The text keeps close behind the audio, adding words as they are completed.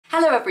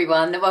Hello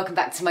everyone, welcome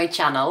back to my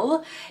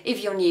channel.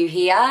 If you're new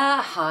here,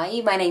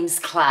 hi, my name's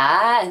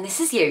Claire and this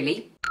is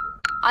Yoli.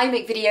 I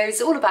make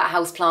videos all about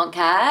houseplant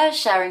care,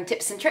 sharing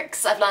tips and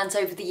tricks I've learned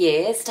over the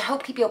years to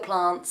help keep your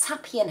plants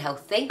happy and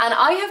healthy. And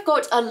I have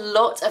got a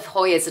lot of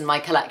Hoyas in my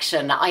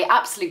collection. I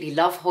absolutely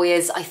love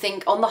Hoyas. I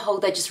think on the whole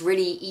they're just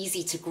really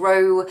easy to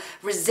grow,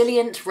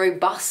 resilient,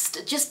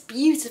 robust, just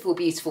beautiful,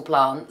 beautiful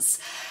plants.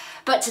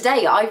 But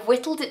today I've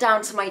whittled it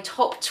down to my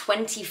top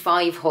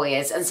 25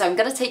 Hoyas, and so I'm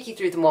going to take you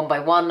through them one by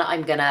one.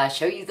 I'm going to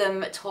show you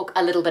them, talk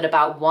a little bit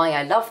about why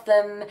I love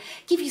them,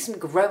 give you some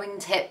growing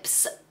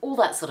tips, all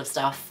that sort of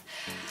stuff.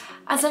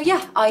 And so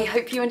yeah, I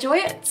hope you enjoy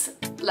it.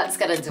 Let's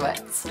get into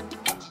it.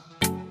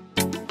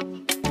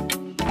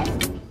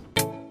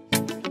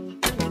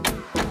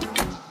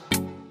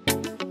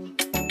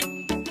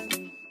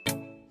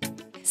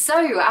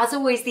 So, as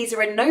always, these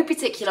are in no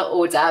particular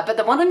order, but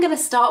the one I'm going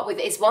to start with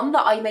is one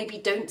that I maybe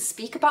don't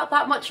speak about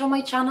that much on my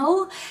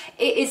channel.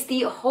 It is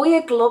the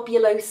Hoya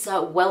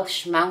globulosa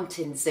Welsh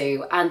Mountain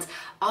Zoo, and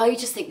I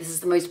just think this is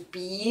the most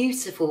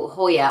beautiful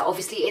Hoya.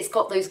 Obviously, it's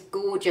got those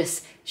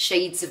gorgeous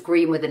shades of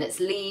green within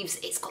its leaves.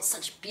 It's got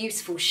such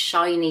beautiful,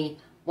 shiny,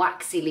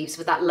 waxy leaves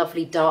with that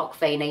lovely dark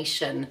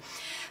veination.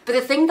 But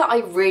the thing that I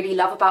really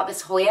love about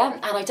this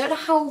Hoya, and I don't know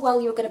how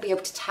well you're going to be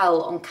able to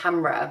tell on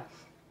camera,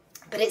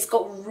 but it's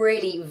got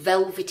really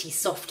velvety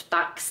soft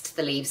backs to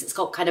the leaves. It's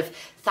got kind of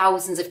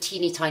thousands of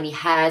teeny tiny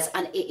hairs,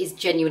 and it is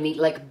genuinely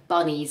like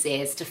bunny's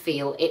ears to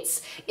feel.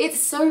 It's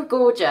so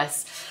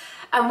gorgeous.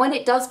 And when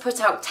it does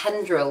put out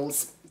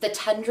tendrils, the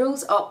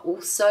tendrils are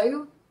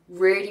also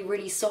really,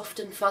 really soft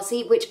and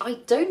fuzzy, which I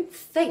don't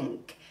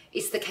think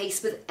is the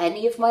case with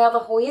any of my other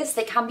Hoyas.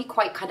 They can be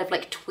quite kind of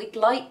like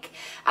twig-like,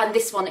 and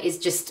this one is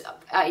just,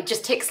 it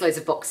just ticks loads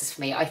of boxes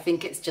for me. I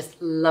think it's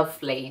just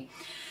lovely.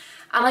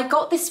 And I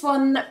got this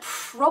one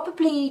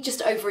probably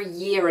just over a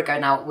year ago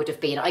now it would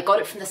have been. I got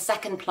it from the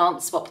second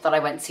plant swap that I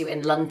went to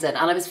in London,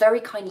 and I was very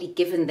kindly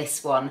given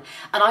this one.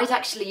 And I'd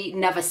actually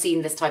never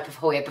seen this type of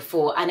Hoya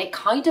before, and it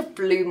kind of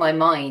blew my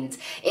mind.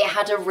 It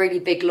had a really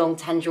big long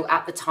tendril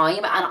at the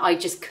time, and I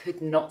just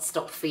could not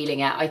stop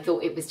feeling it. I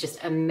thought it was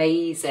just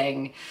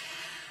amazing.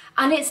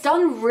 And it's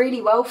done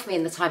really well for me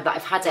in the time that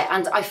I've had it,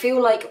 and I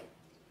feel like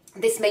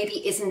this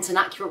maybe isn't an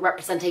accurate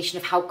representation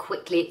of how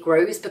quickly it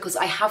grows, because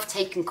I have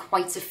taken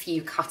quite a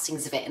few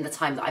cuttings of it in the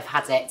time that I've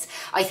had it.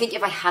 I think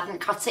if I hadn't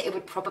cut it, it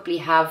would probably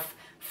have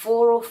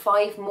 4 or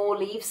 5 more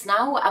leaves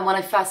now, and when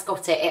I first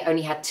got it, it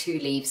only had 2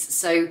 leaves.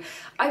 So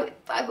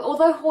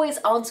although Hoyas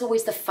aren't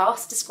always the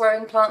fastest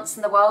growing plants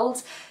in the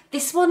world,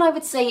 this one I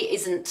would say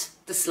isn't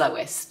the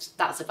slowest.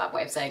 That's a bad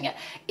way of saying it.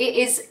 It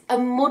is a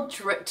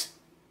moderate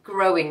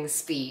growing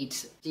speed.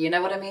 Do you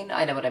know what I mean?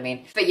 I know what I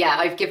mean. But yeah,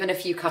 I've given a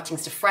few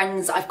cuttings to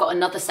friends. I've got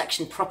another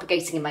section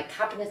propagating in my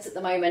cabinet at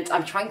the moment.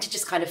 I'm trying to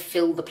just kind of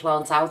fill the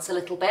plant out a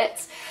little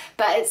bit.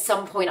 But at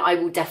some point I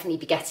will definitely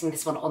be getting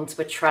this one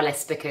onto a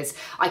trellis, because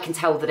I can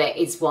tell that it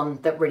is one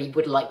that really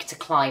would like to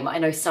climb. I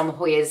know some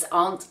Hoyas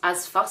aren't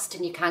as fussed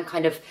and you can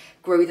kind of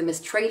grow them as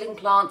trailing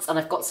plants, and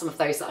I've got some of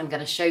those that I'm going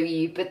to show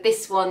you. But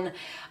this one,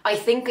 I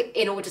think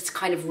in order to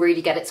kind of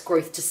really get its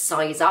growth to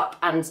size up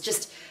and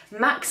just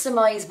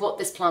maximize what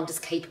this plant is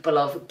capable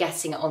of,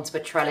 getting it onto a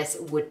trellis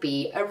would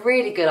be a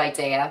really good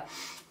idea.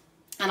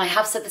 And I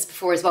have said this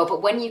before as well,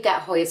 but when you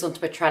get Hoyas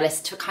onto a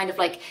trellis, to kind of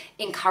like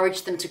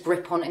encourage them to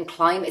grip on and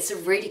climb, it's a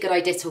really good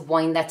idea to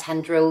wind their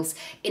tendrils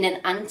in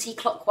an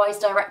anti-clockwise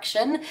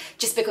direction,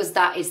 just because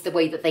that is the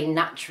way that they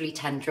naturally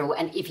tendril.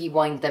 And if you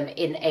wind them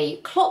in a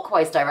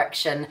clockwise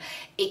direction,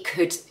 it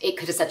could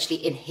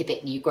essentially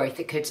inhibit new growth.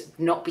 It could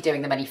not be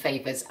doing them any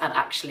favors and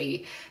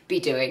actually be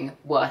doing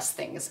worse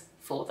things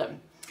for them.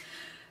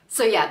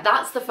 So yeah,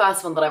 that's the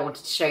first one that I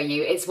wanted to show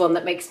you. It's one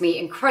that makes me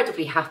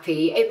incredibly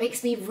happy. It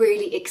makes me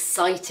really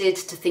excited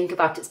to think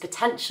about its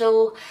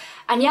potential.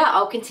 And yeah,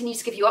 I'll continue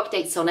to give you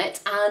updates on it,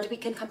 and we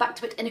can come back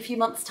to it in a few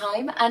months'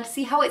 time and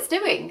see how it's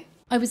doing.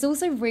 I was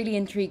also really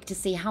intrigued to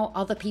see how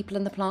other people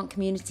in the plant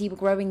community were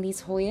growing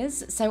these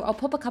Hoyas, so I'll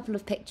pop a couple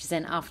of pictures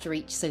in after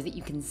each so that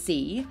you can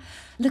see.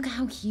 Look at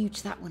how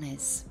huge that one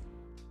is.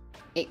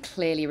 It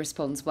clearly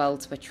responds well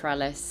to a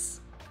trellis.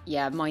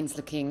 Yeah, mine's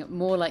looking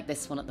more like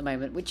this one at the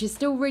moment, which is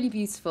still really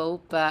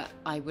beautiful, but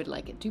I would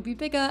like it to be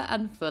bigger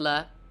and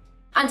fuller.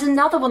 And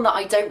another one that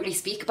I don't really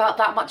speak about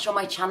that much on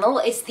my channel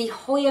is the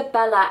Hoya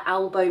Bella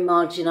Albo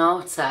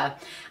Marginata.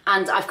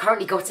 And I've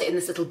currently got it in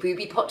this little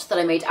booby pot that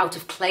I made out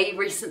of clay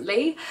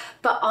recently.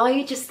 But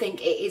I just think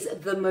it is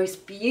the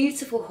most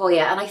beautiful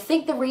Hoya. And I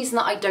think the reason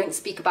that I don't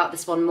speak about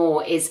this one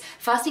more is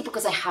firstly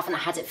because I haven't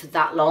had it for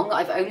that long.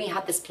 I've only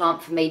had this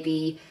plant for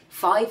maybe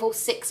 5 or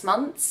 6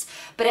 months,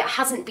 but it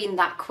hasn't been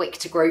that quick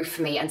to grow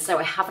for me. And so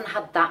I haven't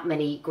had that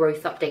many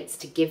growth updates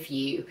to give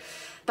you.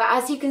 But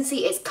as you can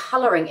see, its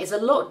colouring is a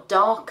lot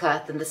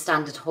darker than the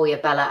standard Hoya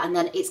Bella, and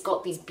then it's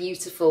got these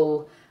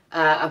beautiful,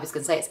 I was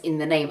going to say it's in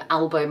the name,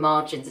 albo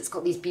margins. It's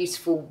got these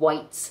beautiful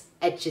white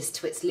edges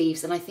to its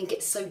leaves, and I think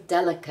it's so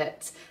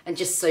delicate and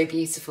just so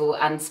beautiful,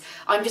 and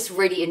I'm just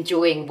really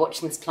enjoying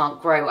watching this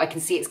plant grow. I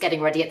can see it's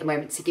getting ready at the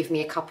moment to give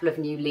me a couple of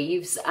new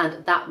leaves,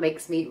 and that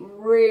makes me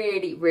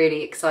really,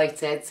 really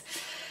excited.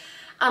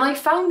 And I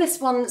found this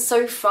one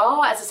so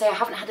far, as I say, I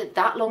haven't had it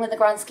that long in the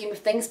grand scheme of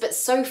things, but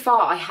so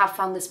far I have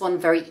found this one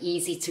very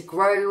easy to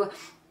grow.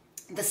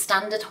 The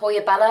standard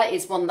Hoya Bella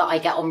is one that I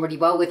get on really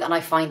well with, and I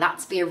find that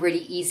to be a really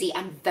easy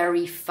and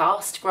very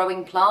fast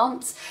growing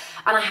plant.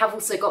 And I have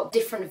also got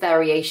different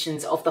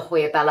variations of the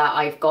Hoya Bella.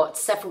 I've got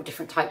several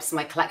different types in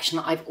my collection.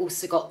 I've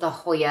also got the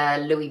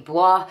Hoya Louis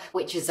Bois,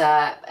 which is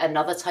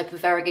another type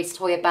of variegated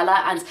Hoya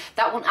Bella, and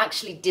that one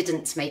actually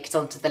didn't make it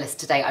onto the list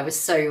today. I was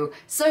so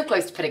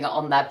close to putting it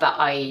on there, but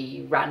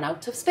I ran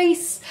out of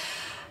space.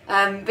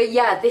 But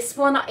yeah, this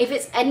one, if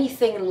it's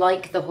anything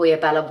like the Hoya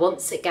Bella,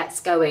 once it gets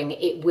going,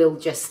 it will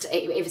just,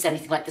 if it's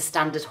anything like the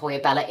standard Hoya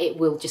Bella, it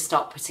will just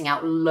start putting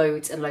out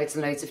loads and loads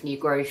and loads of new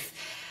growth.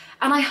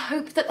 And I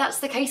hope that that's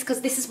the case,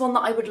 because this is one that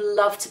I would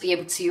love to be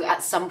able to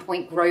at some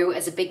point grow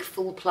as a big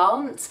full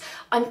plant.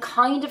 I'm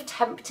kind of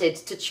tempted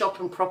to chop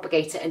and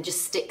propagate it and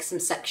just stick some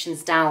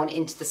sections down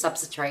into the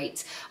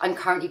substrate. I'm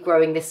currently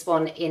growing this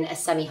one in a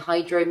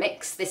semi-hydro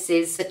mix. This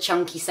is the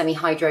chunky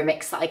semi-hydro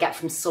mix that I get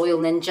from Soil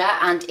Ninja,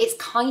 and it's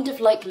kind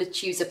of like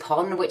Lechuza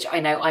Pon, which I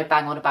know I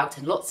bang on about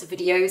in lots of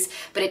videos,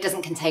 but it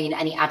doesn't contain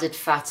any added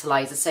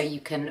fertiliser, so you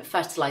can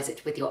fertilise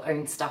it with your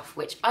own stuff,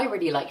 which I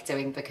really like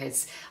doing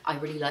because I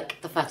really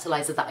like the fertiliser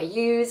that I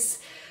use.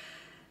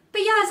 But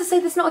yeah, as I say,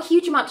 there's not a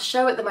huge amount to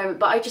show at the moment,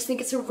 but I just think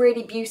it's a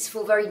really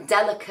beautiful, very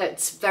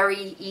delicate,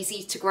 very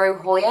easy to grow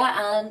Hoya,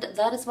 and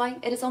that is why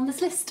it is on this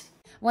list.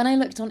 When I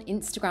looked on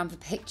Instagram for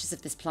pictures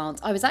of this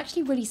plant, I was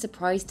actually really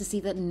surprised to see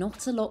that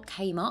not a lot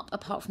came up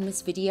apart from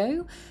this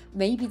video.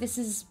 Maybe this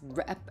is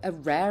a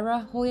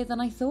rarer Hoya than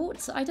I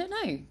thought. I don't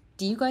know.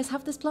 Do you guys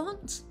have this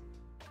plant?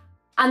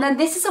 And then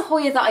this is a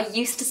Hoya that I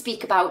used to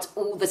speak about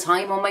all the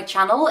time on my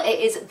channel. It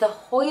is the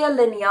Hoya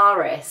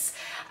linearis.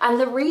 And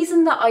the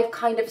reason that I've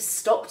kind of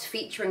stopped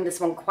featuring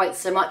this one quite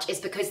so much is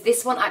because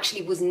this one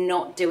actually was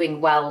not doing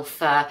well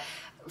for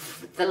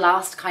the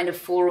last kind of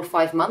 4 or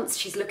 5 months.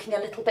 She's looking a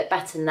little bit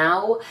better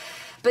now.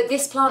 But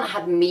this plant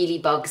had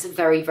mealybugs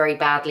very, very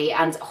badly,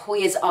 and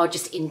Hoyas are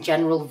just in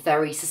general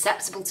very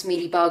susceptible to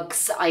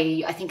mealybugs.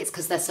 I think it's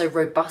because they're so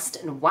robust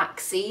and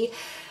waxy.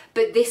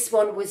 But this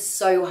one was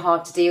so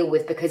hard to deal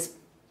with because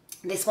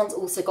this one's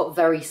also got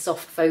very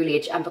soft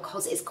foliage, and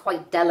because it's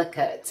quite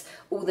delicate,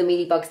 all the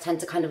mealybugs tend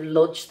to kind of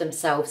lodge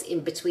themselves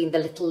in between the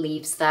little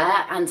leaves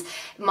there. And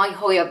my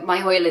Hoya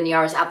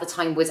linearis at the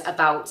time was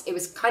it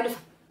was kind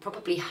of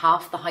probably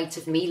half the height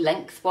of me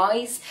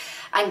lengthwise,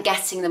 and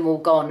getting them all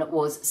gone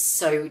was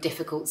so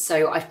difficult.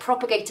 So I've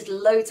propagated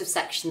loads of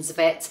sections of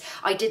it.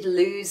 I did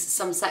lose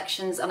some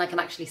sections, and I can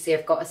actually see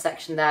I've got a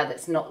section there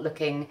that's not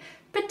looking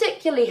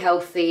particularly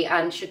healthy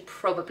and should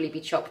probably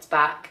be chopped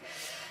back.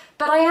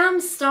 But I am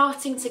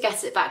starting to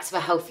get it back to a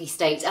healthy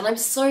state, and I'm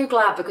so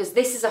glad, because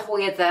this is a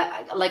Hoya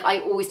that, like,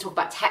 I always talk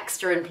about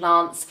texture in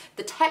plants.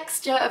 The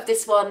texture of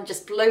this one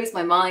just blows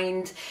my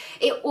mind.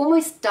 It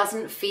almost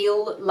doesn't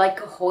feel like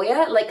a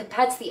Hoya, like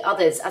compared to the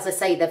others. As I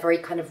say, they're very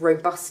kind of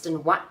robust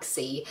and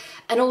waxy.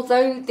 And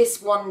although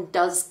this one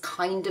does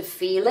kind of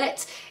feel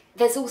it,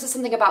 there's also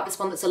something about this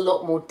one that's a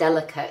lot more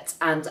delicate,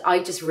 and I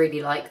just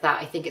really like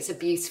that. I think it's a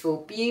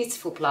beautiful,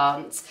 beautiful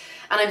plant,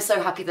 and I'm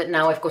so happy that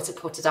now I've got it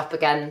potted up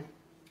again.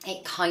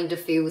 It kind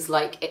of feels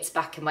like it's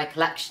back in my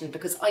collection,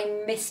 because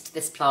I missed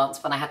this plant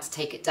when I had to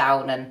take it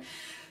down and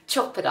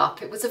chop it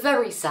up. It was a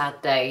very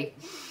sad day.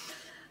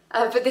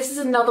 But this is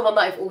another one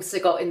that I've also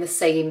got in the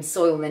same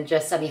Soil Ninja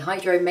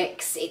semi-hydro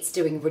mix. It's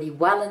doing really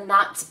well in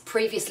that.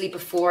 Previously,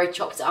 before I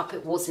chopped it up,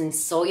 it was in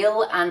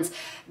soil, and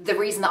the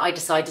reason that I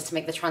decided to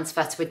make the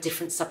transfer to a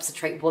different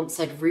substrate once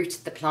I'd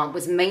rooted the plant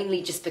was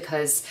mainly just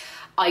because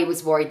I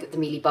was worried that the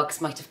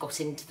mealybugs might have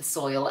got into the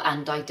soil,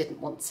 and I didn't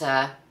want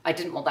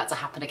that to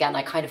happen again.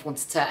 I kind of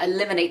wanted to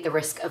eliminate the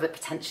risk of it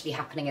potentially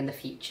happening in the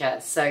future.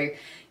 So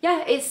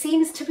yeah, it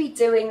seems to be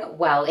doing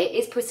well. It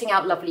is putting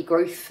out lovely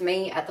growth for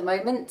me at the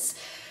moment.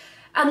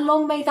 And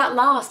long may that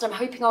last. I'm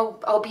hoping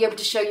I'll be able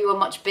to show you a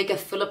much bigger,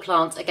 fuller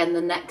plant again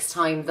the next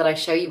time that I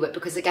show you it,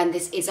 because again,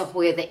 this is a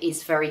Hoya that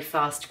is very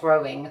fast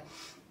growing.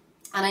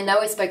 And I know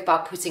I spoke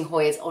about putting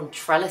Hoyas on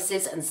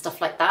trellises and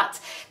stuff like that.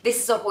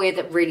 This is a Hoya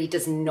that really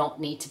does not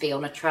need to be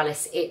on a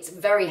trellis. It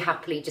very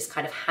happily just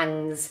kind of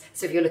hangs.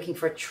 So if you're looking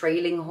for a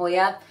trailing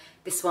Hoya,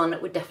 this one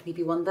would definitely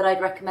be one that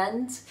I'd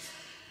recommend.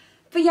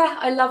 But yeah,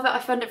 I love it. I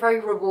found it very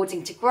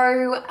rewarding to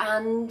grow,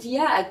 and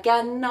yeah,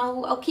 again,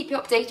 I'll keep you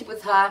updated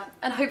with her,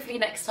 and hopefully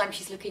next time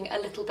she's looking a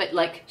little bit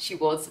like she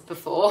was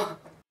before.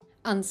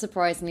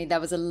 Unsurprisingly, there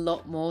was a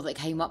lot more that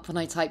came up when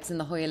I typed in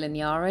the Hoya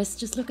linearis.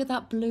 Just look at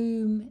that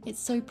bloom. It's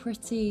so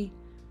pretty.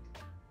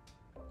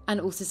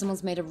 And also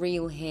someone's made a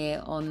reel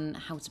here on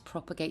how to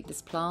propagate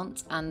this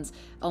plant, and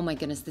oh my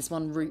goodness, this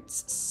one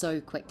roots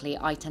so quickly.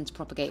 I tend to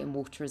propagate in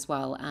water as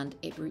well, and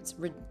it roots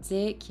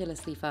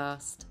ridiculously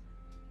fast.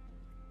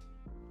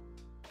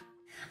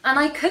 And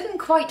I couldn't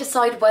quite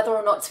decide whether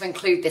or not to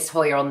include this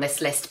Hoya on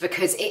this list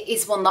because it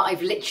is one that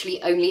I've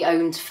literally only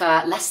owned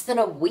for less than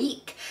a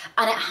week,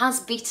 and it has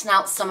beaten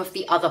out some of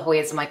the other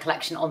Hoyas in my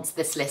collection onto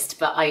this list,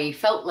 but I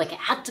felt like it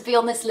had to be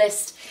on this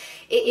list.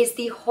 It is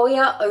the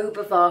Hoya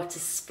Obovata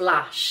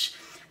Splash.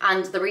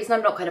 And the reason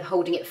I'm not kind of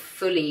holding it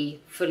fully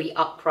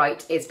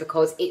upright is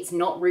because it's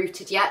not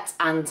rooted yet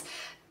and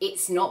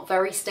it's not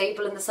very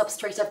stable in the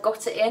substrate I've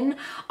got it in.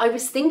 I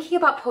was thinking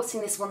about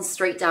putting this one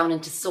straight down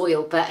into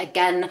soil, but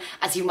again,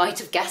 as you might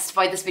have guessed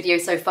by this video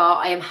so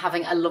far, I am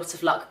having a lot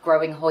of luck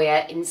growing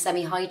Hoya in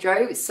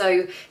semi-hydro.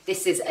 So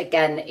this is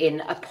again in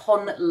a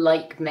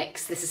pond-like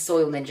mix. This is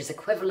Soil Ninja's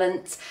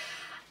equivalent.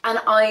 And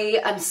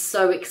I am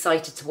so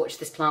excited to watch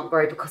this plant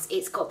grow because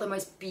it's got the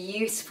most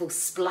beautiful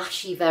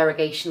splashy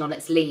variegation on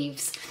its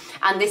leaves.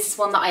 And this is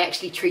one that I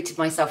actually treated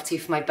myself to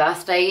for my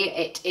birthday.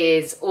 It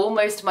is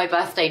almost my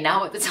birthday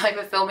now at the time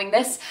of filming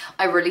this.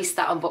 I released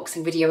that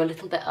unboxing video a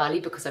little bit early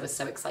because I was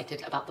so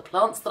excited about the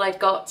plants that I'd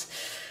got.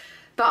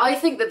 But I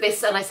think that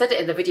this, and I said it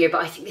in the video,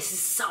 but I think this is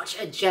such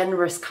a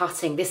generous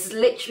cutting. This is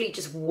literally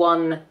just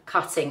one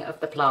cutting of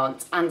the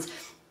plant. And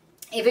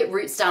if it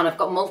roots down, I've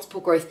got multiple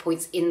growth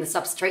points in the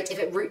substrate. If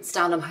it roots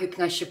down, I'm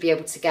hoping I should be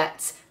able to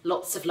get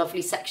lots of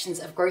lovely sections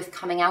of growth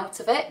coming out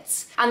of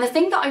it. And the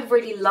thing that I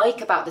really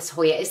like about this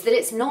Hoya is that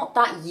it's not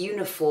that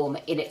uniform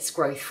in its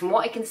growth. From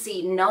what I can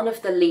see, none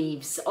of the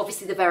leaves,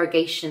 obviously the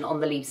variegation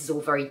on the leaves is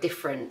all very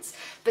different,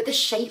 but the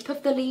shape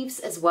of the leaves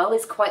as well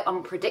is quite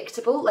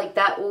unpredictable. Like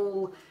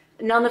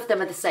none of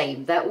them are the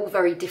same. They're all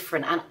very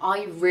different, and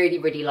I really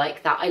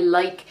like that. I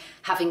like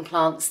having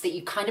plants that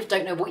you kind of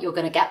don't know what you're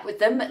going to get with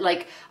them.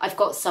 Like I've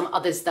got some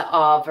others that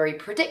are very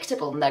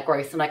predictable in their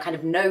growth, and I kind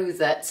of know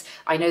that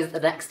the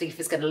next leaf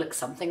is going to look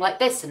something like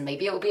this, and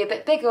maybe it will be a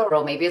bit bigger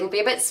or maybe it'll be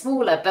a bit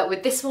smaller. But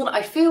with this one,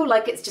 I feel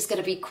like it's just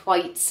going to be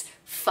quite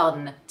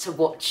fun to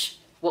watch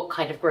what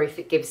kind of growth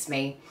it gives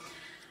me.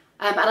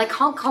 And I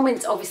can't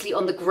comment obviously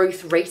on the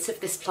growth rate of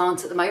this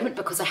plant at the moment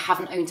because I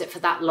haven't owned it for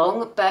that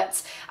long,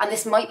 and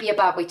this might be a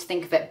bad way to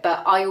think of it,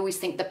 but I always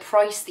think the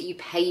price that you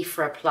pay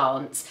for a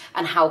plant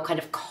and how kind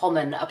of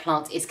common a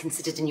plant is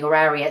considered in your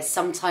area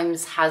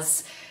sometimes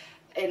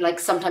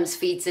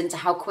feeds into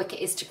how quick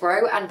it is to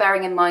grow. And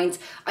bearing in mind,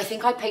 I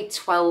think I paid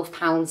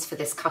 £12 for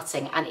this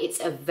cutting, and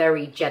it's a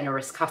very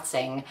generous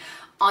cutting.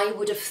 I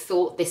would have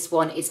thought this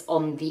one is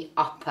on the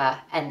upper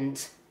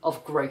end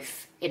of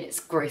growth in its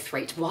growth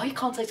rate. Why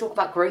can't I talk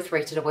about growth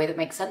rate in a way that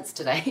makes sense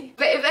today?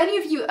 But if any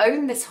of you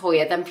own this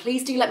Hoya, then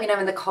please do let me know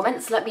in the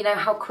comments. Let me know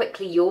how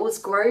quickly yours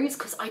grows,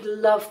 because I'd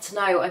love to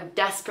know. I'm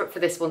desperate for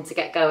this one to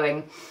get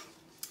going.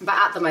 But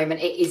at the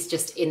moment, it is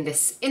just in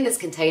this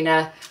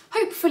container,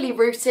 hopefully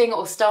rooting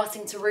or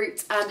starting to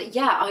root. And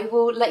yeah, I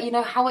will let you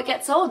know how it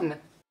gets on.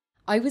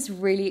 I was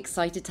really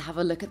excited to have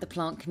a look at the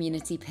plant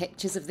community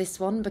pictures of this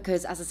one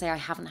because, as I say, I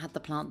haven't had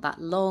the plant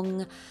that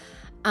long.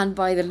 And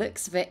by the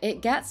looks of it, it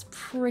gets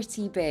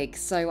pretty big.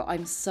 So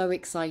I'm so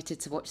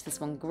excited to watch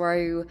this one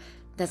grow.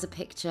 There's a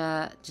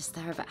picture just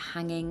there of it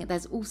hanging.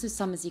 There's also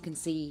some, as you can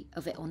see,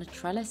 of it on a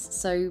trellis.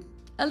 So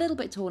a little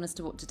bit torn as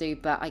to what to do,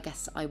 but I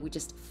guess I will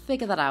just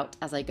figure that out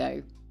as I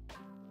go.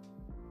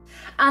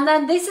 And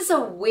then this is a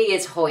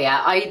weird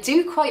Hoya. I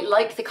do quite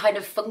like the kind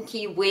of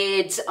funky,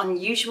 weird,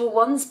 unusual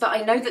ones, but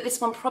I know that this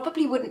one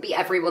probably wouldn't be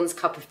everyone's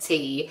cup of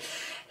tea.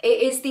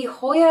 It is the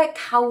Hoya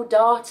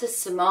Caudata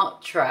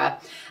Sumatra,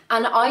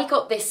 and I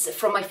got this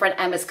from my friend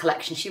Emma's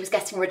collection. She was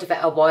getting rid of it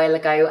a while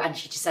ago, and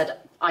she just said,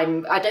 I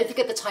don't think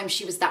at the time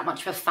she was that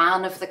much of a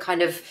fan of the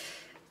kind of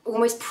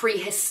almost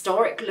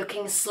prehistoric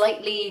looking,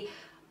 slightly,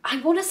 I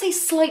want to say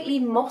slightly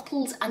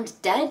mottled and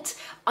dead.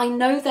 I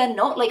know they're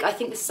not. Like, I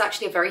think this is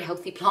actually a very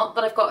healthy plant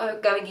that I've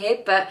got going here,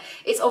 but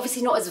it's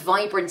obviously not as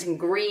vibrant and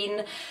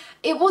green.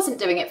 It wasn't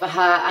doing it for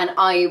her, and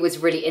I was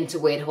really into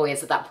weird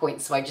Hoyas at that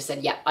point, so I just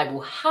said, yeah, I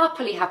will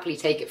happily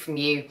take it from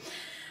you.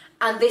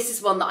 And this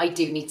is one that I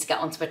do need to get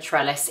onto a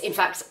trellis. In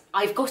fact,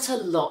 I've got a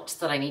lot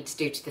that I need to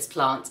do to this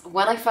plant.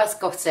 When I first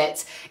got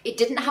it, it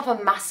didn't have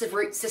a massive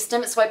root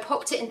system, so I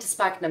popped it into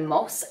sphagnum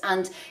moss,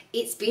 and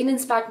it's been in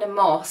sphagnum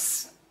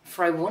moss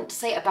for, I want to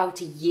say,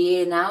 about a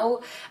year now.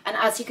 And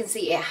as you can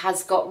see, it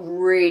has got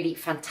really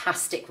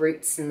fantastic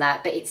roots in there,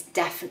 but it's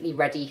definitely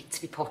ready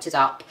to be potted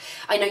up.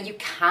 I know you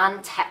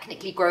can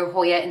technically grow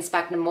Hoya in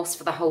sphagnum moss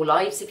for the whole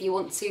lives if you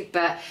want to,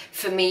 but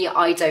for me,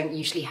 I don't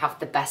usually have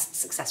the best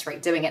success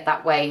rate doing it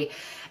that way.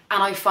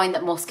 And I find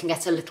that moss can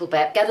get a little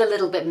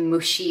bit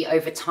mushy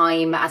over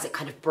time as it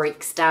kind of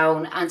breaks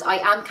down. And I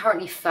am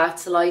currently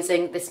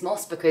fertilizing this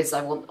moss because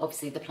I want,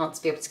 obviously, the plant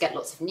to be able to get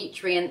lots of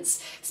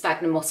nutrients.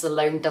 Sphagnum moss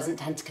alone doesn't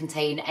tend to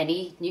contain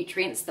any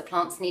nutrients that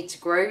plants need to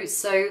grow.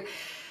 So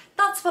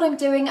that's what I'm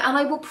doing, and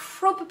I will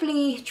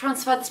probably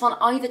transfer this one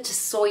either to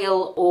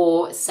soil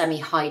or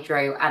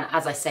semi-hydro, and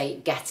as I say,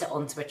 get it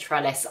onto a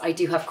trellis. I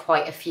do have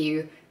quite a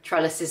few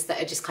trellises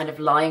that are just kind of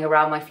lying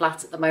around my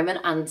flat at the moment,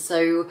 and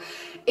so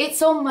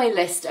it's on my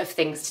list of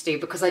things to do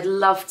because I'd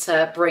love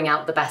to bring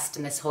out the best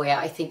in this Hoya.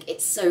 I think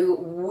it's so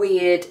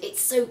weird,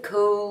 it's so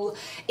cool.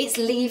 Its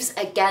leaves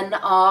again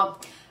are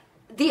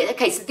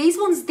Okay, so these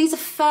ones, these are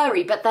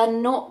furry, but they're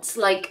not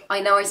like, I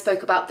know I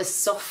spoke about the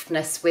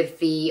softness with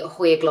the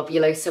Hoya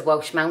globulosa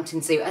Welsh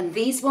Mountain Zoo, and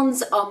these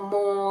ones are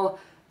more,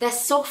 they're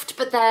soft,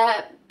 but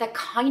they're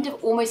kind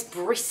of almost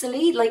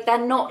bristly. Like they're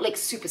not like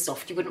super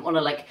soft. You wouldn't want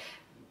to like,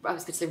 I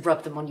was going to say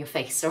rub them on your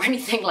face or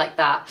anything like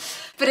that.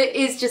 But it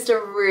is just a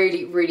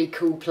really, really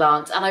cool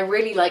plant. And I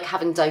really like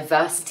having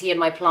diversity in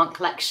my plant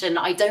collection.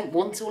 I don't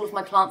want all of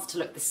my plants to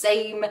look the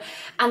same.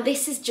 And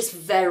this is just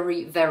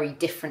very, very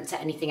different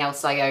to anything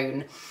else I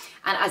own.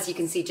 And as you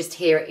can see just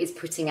here, it is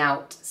putting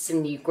out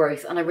some new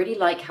growth. And I really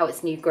like how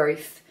its new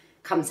growth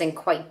comes in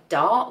quite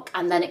dark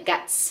and then it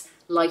gets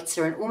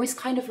lighter and almost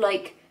kind of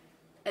like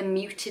a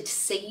muted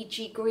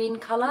sagey green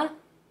colour.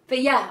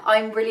 But yeah,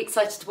 I'm really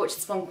excited to watch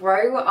this one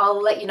grow. I'll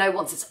let you know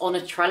once it's on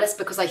a trellis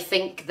because I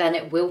think then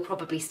it will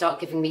probably start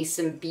giving me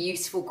some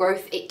beautiful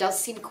growth. It does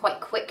seem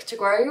quite quick to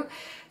grow.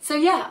 So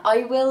yeah,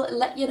 I will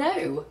let you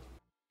know.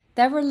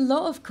 There were a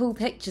lot of cool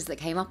pictures that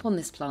came up on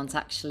this plant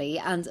actually,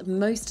 and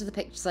most of the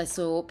pictures I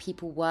saw,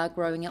 people were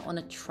growing it on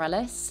a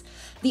trellis.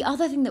 The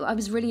other thing that I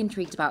was really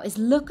intrigued about is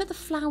look at the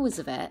flowers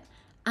of it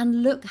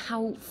and look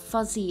how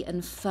fuzzy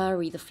and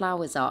furry the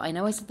flowers are. I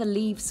know I said the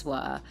leaves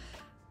were,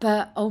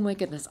 but oh my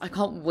goodness, I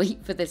can't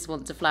wait for this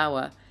one to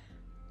flower.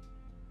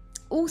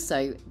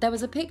 Also, there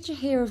was a picture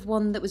here of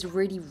one that was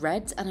really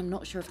red, and I'm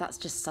not sure if that's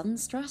just sun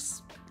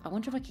stress. I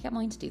wonder if I could get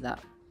mine to do that.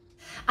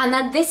 And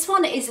then this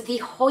one is the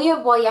Hoya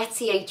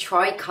Waiete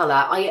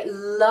Tricolour. I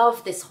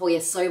love this Hoya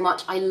so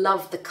much. I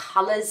love the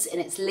colours in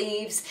its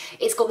leaves.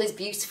 It's got those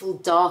beautiful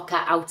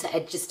darker outer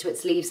edges to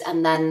its leaves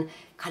and then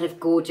kind of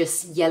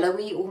gorgeous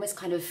yellowy, almost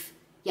kind of,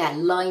 yeah,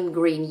 lime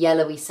green,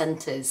 yellowy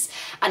centres.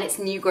 And its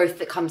new growth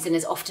that comes in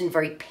is often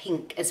very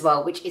pink as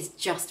well, which is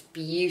just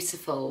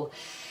beautiful.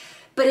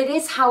 But it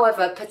is,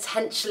 however,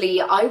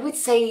 potentially, I would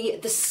say,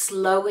 the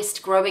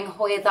slowest growing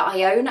Hoya that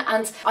I own.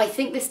 And I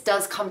think this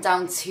does come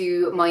down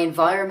to my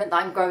environment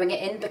that I'm growing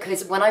it in,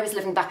 because when I was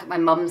living back at my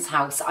mum's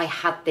house, I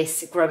had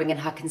this growing in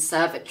her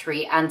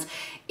conservatory and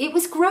it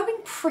was growing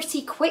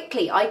pretty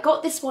quickly. I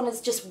got this one as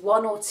just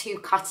 1 or 2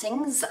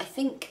 cuttings, I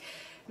think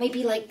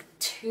maybe like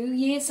 2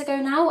 years ago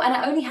now, and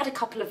it only had a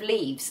couple of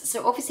leaves.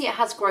 So obviously it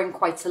has grown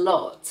quite a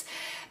lot.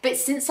 But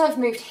since I've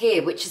moved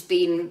here, which has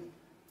been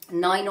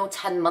 9 or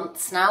 10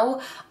 months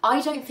now,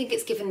 I don't think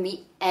it's given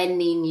me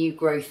any new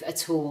growth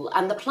at all.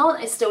 And the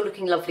plant is still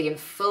looking lovely and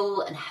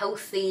full and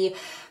healthy,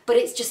 but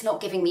it's just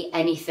not giving me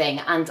anything.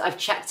 And I've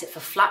checked it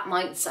for flat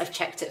mites, I've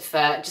checked it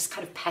for just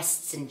kind of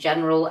pests in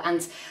general,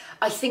 and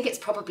I think it's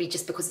probably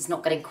just because it's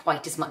not getting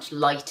quite as much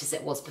light as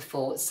it was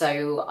before.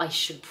 So I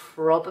should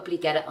probably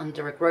get it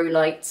under a grow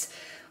light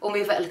or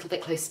move it a little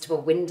bit closer to a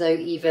window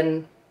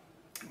even.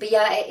 But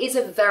yeah, it is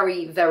a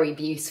very, very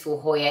beautiful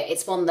Hoya.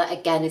 It's one that,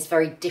 again, is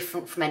very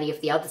different from any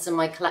of the others in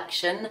my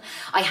collection.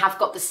 I have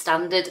got the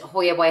standard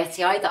Hoya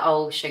Waiete that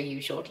I'll show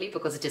you shortly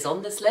because it is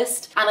on this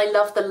list. And I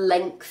love the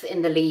length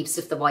in the leaves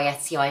of the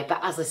Waiete, but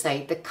as I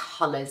say, the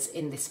colours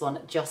in this one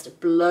just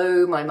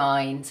blow my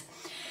mind.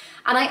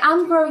 And I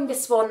am growing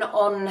this one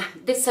on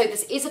this, so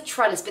this is a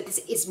trellis, but this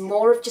is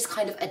more of just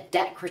kind of a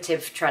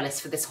decorative trellis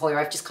for this Hoya.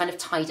 I've just kind of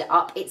tied it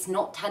up. It's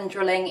not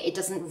tendriling. It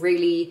doesn't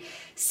really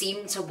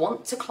seem to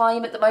want to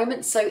climb at the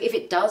moment. So if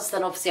it does,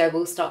 then obviously I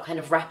will start kind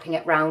of wrapping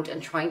it round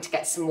and trying to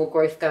get some more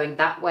growth going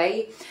that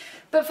way.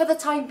 But for the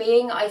time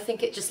being, I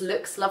think it just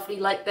looks lovely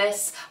like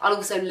this. I'll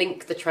also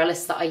link the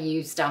trellis that I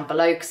use down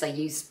below because I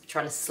use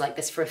trellises like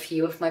this for a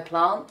few of my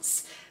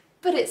plants.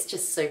 But it's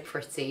just so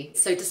pretty.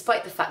 So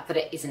despite the fact that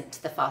it isn't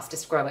the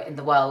fastest grower in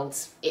the world,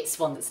 it's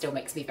one that still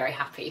makes me very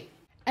happy.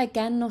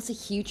 Again, not a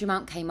huge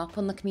amount came up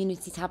on the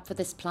community tab for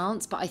this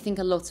plant, but I think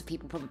a lot of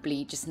people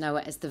probably just know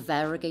it as the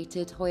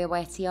variegated Hoya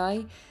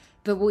Waiete.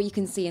 But what you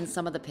can see in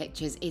some of the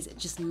pictures is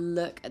just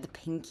look at the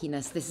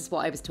pinkiness. This is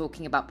what I was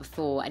talking about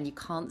before, and you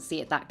can't see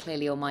it that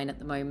clearly on mine at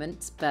the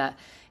moment, but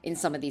in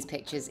some of these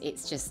pictures,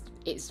 it's just,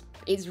 it's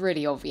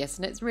really obvious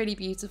and it's really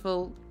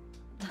beautiful.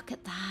 Look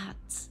at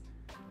that.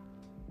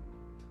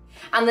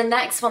 And the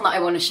next one that I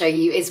want to show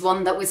you is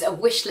one that was a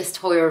wish list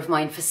Hoya of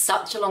mine for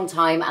such a long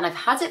time, and I've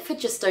had it for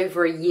just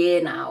over a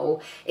year now.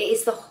 It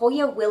is the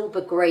Hoya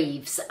Wilbur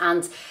Graves,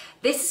 and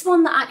this is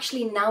one that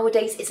actually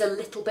nowadays is a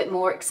little bit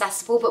more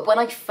accessible, but when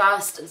I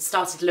first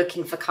started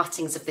looking for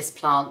cuttings of this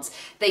plant,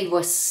 they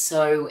were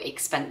so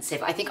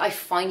expensive. I think I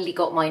finally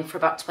got mine for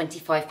about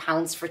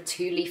 £25 for a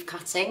 2-leaf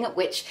cutting,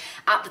 which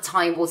at the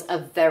time was a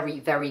very,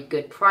 very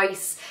good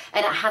price.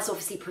 And it has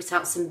obviously put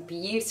out some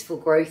beautiful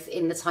growth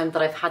in the time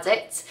that I've had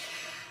it.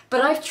 But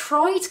I've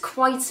tried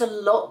quite a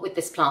lot with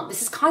this plant.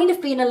 This has kind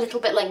of been a little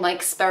bit like my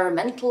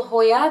experimental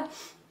Hoya.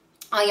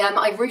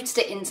 I rooted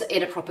it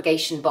in a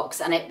propagation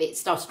box and it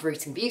started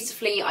rooting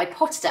beautifully. I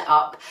potted it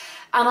up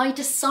and I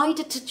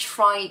decided to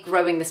try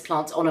growing this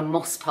plant on a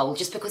moss pole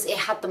just because it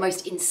had the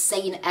most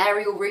insane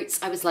aerial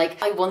roots. I was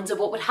like, I wonder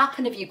what would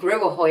happen if you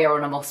grew a Hoya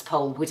on a moss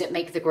pole. Would it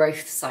make the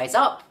growth size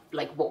up?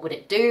 Like, what would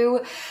it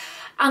do?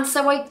 And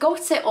so I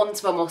got it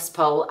onto a moss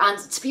pole, and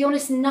to be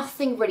honest,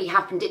 nothing really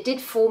happened. It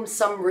did form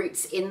some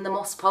roots in the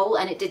moss pole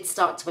and it did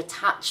start to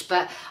attach,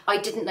 but I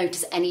didn't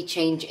notice any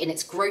change in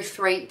its growth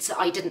rate.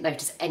 I didn't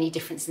notice any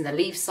difference in the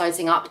leaves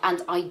sizing up,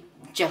 and I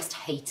just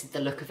hated the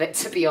look of it,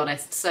 to be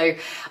honest. So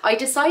I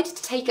decided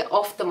to take it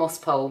off the moss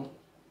pole.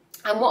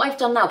 And what I've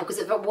done now, because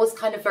it was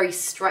kind of very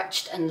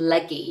stretched and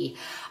leggy,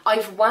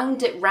 I've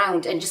wound it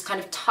round and just kind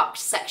of tucked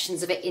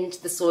sections of it into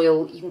the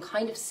soil. You can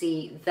kind of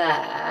see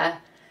there,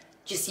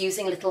 just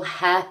using little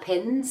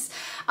hairpins.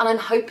 And I'm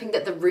hoping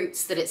that the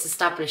roots that it's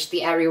established,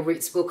 the aerial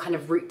roots, will kind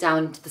of root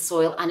down into the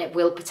soil, and it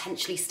will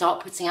potentially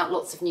start putting out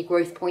lots of new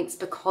growth points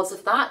because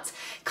of that.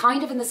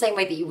 Kind of in the same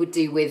way that you would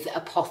do with a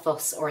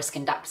pothos or a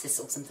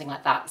scindapsus or something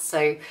like that.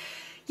 So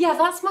yeah,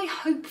 that's my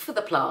hope for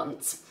the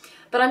plant.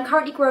 But I'm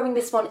currently growing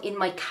this one in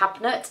my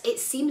cabinet. It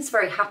seems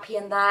very happy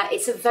in there.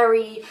 It's a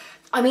very,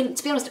 I mean,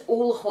 to be honest,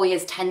 all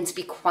Hoyas tend to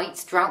be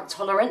quite drought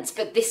tolerant,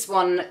 but this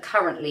one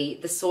currently,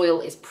 the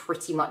soil is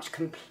pretty much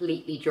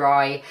completely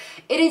dry.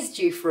 It is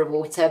due for a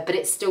water, but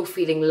it's still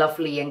feeling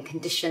lovely and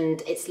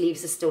conditioned. Its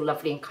leaves are still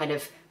lovely and kind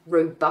of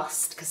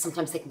robust, because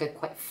sometimes they can go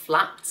quite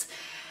flat.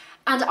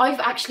 And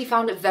I've actually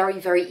found it very,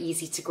 very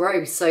easy to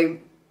grow. So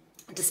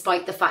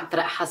despite the fact that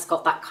it has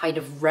got that kind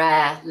of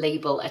rare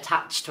label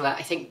attached to it,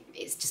 I think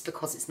it's just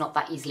because it's not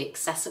that easily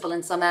accessible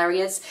in some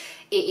areas.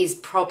 It is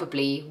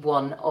probably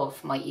one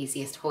of my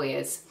easiest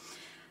Hoyas.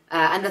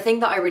 And the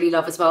thing that I really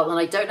love as well, and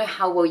I don't know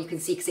how well you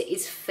can see because it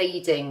is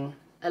fading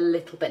a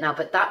little bit now,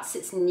 but that's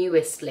its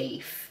newest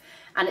leaf.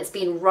 And it's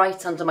been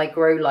right under my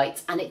grow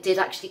light, and it did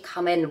actually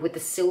come in with the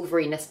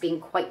silveryness being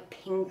quite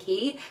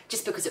pinky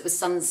just because it was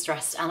sun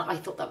stressed, and I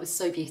thought that was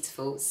so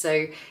beautiful.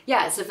 So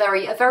yeah, it's a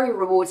very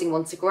rewarding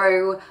one to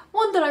grow,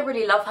 one that I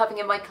really love having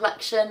in my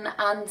collection.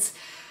 And as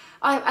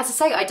I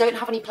say, I don't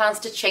have any plans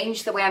to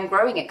change the way I'm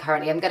growing it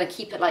currently. I'm going to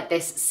keep it like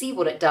this, see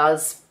what it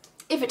does.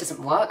 If it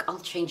doesn't work,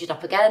 I'll change it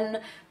up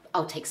again.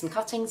 I'll take some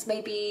cuttings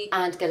maybe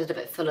and get it a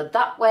bit fuller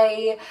that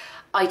way.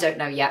 I don't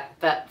know yet,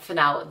 but for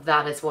now,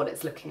 that is what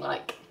it's looking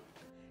like.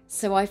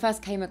 So I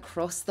first came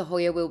across the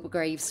Hoya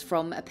Wilburgraves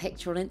from a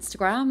picture on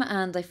Instagram,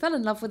 and I fell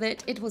in love with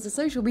it. It was a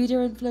social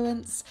media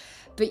influence,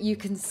 but you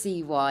can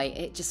see why.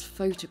 It just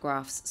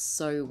photographs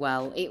so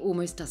well. It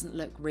almost doesn't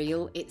look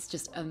real. It's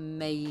just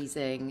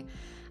amazing.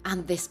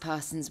 And this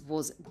person's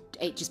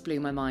it just blew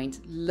my mind.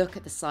 Look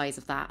at the size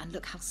of that, and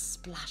look how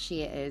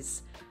splashy it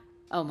is.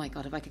 Oh my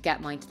God, if I could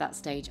get mine to that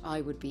stage,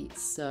 I would be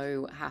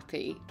so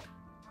happy.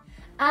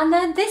 And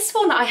then this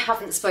one I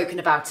haven't spoken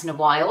about in a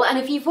while, and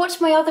if you've watched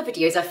my other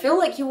videos, I feel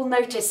like you will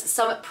notice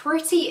some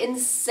pretty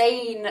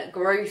insane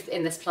growth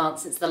in this plant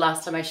since the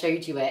last time I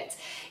showed you it.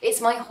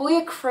 It's my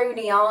Hoya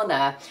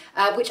croniana,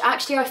 which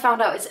actually I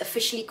found out is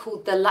officially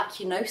called the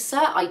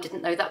lacunosa. I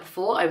didn't know that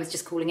before, I was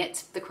just calling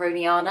it the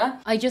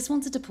croniana. I just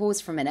wanted to pause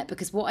for a minute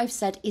because what I've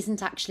said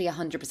isn't actually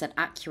 100%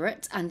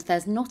 accurate, and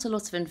there's not a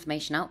lot of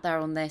information out there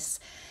on this.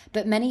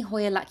 But many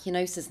Hoya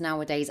lacunosas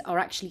nowadays are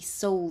actually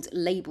sold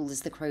labelled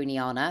as the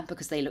croniana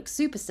because they look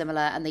super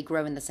similar and they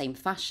grow in the same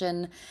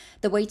fashion.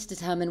 The way to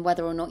determine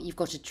whether or not you've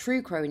got a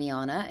true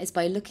croniana is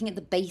by looking at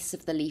the base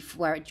of the leaf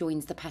where it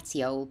joins the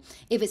petiole.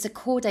 If it's a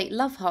cordate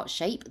love heart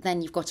shape,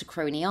 then you've got a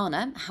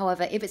croniana.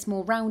 However, if it's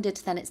more rounded,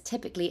 then it's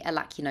typically a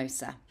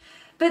lacunosa.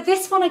 But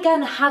this one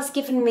again has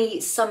given me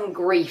some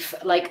grief.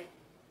 Like,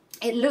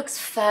 it looks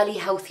fairly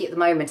healthy at the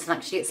moment, and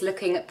actually it's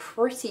looking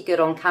pretty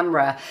good on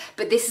camera,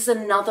 but this is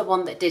another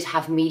one that did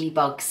have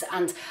mealybugs,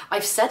 and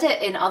I've said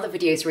it in other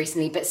videos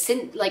recently, but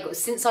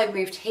since I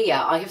moved here,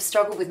 I have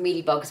struggled with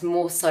mealybugs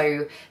more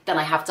so than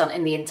I have done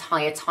in the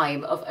entire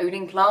time of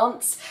owning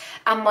plants,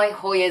 and my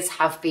Hoyas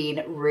have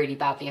been really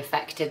badly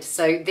affected.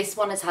 So this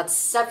one has had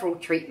several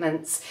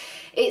treatments.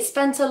 It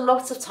spent a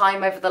lot of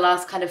time over the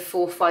last kind of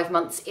 4 or 5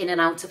 months in and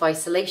out of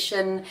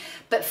isolation,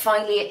 but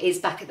finally it is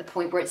back at the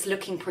point where it's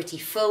looking pretty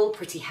full,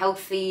 pretty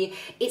healthy.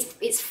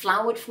 It's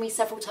flowered for me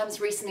several times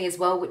recently as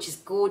well, which is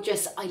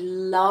gorgeous. I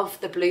love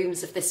the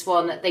blooms of this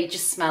one. They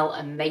just smell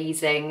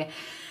amazing.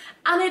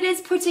 And it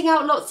is putting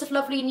out lots of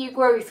lovely new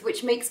growth,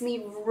 which makes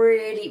me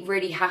really,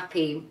 really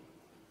happy.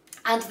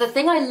 And the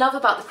thing I love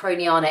about the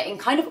croniana in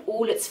kind of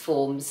all its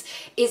forms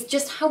is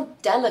just how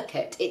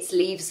delicate its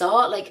leaves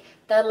are. Like,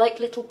 they're like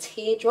little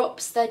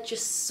teardrops. They're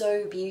just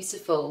so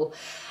beautiful.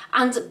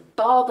 And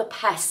bar the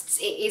pests,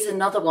 it is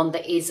another one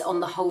that is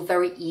on the whole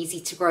very easy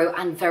to grow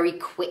and very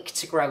quick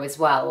to grow as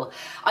well.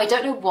 I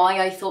don't know why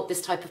I thought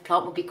this type of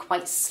plant would be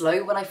quite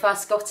slow when I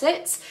first got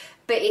it,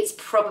 but it's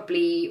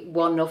probably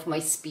one of my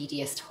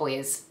speediest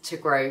Hoyas to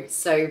grow.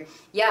 So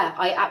yeah,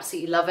 I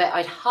absolutely love it.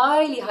 I'd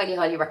highly, highly,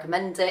 highly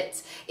recommend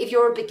it. If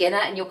you're a beginner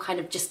and you're kind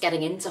of just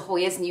getting into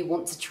Hoyas and you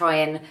want to try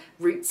and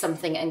root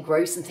something and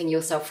grow something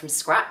yourself from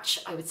scratch,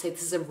 I would say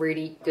this is a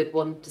really good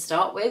one to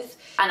start with.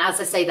 And as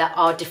I say, there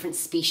are different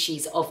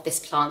species of this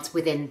plant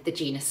within the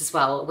genus as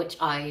well, which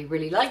I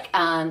really like,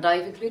 and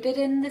I've included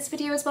in this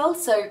video as well,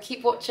 so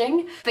keep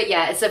watching. But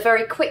yeah, it's a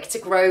very quick to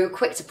grow,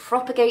 quick to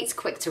propagate,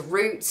 quick to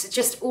root,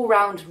 just all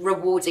round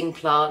rewarding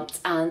plant,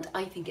 and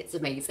I think it's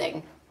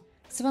amazing.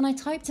 So when I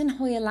typed in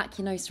Hoya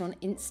lacunosa on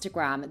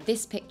Instagram,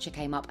 this picture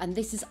came up, and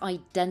this is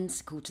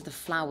identical to the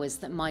flowers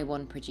that my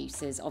one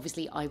produces.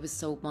 Obviously, I was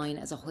sold mine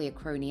as a Hoya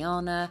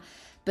croniana,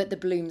 but the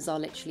blooms are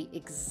literally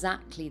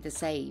exactly the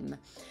same.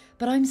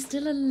 But I'm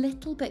still a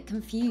little bit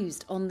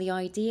confused on the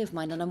idea of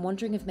mine, and I'm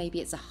wondering if maybe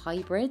it's a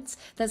hybrid.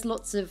 There's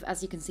lots of,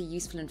 as you can see,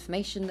 useful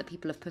information that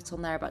people have put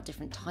on there about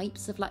different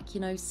types of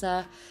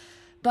lacunosa.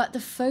 But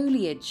the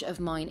foliage of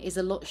mine is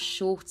a lot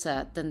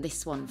shorter than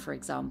this one, for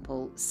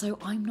example, so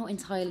I'm not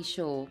entirely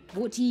sure.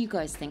 What do you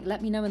guys think?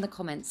 Let me know in the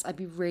comments. I'd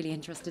be really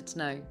interested to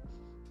know.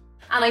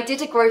 And I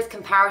did a growth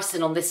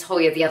comparison on this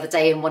Hoya the other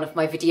day in one of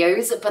my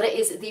videos, but it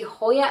is the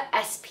Hoya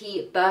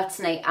SP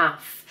Burtonate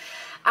AF.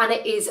 And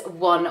it is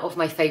one of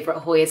my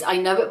favourite Hoyas. I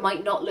know it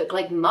might not look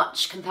like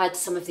much compared to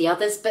some of the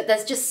others, but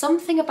there's just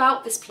something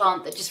about this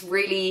plant that just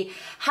really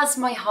has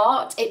my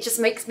heart. It just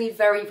makes me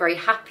very, very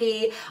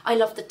happy. I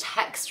love the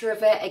texture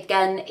of it.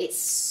 Again, it's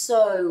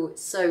so,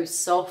 so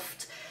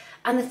soft.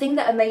 And the thing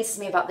that amazes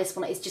me about this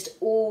one is just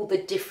all the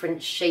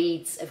different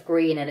shades of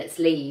green in its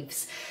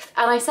leaves.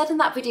 And I said in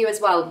that video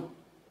as well,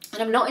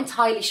 and I'm not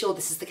entirely sure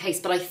this is the case,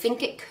 but I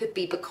think it could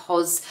be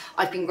because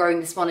I've been growing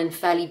this one in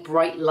fairly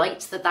bright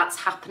light that's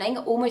happening,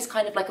 almost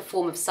kind of like a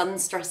form of sun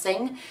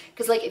stressing.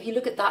 Because like if you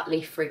look at that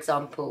leaf, for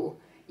example,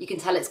 you can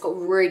tell it's got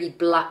really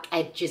black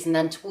edges, and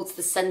then towards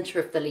the centre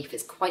of the leaf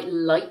it's quite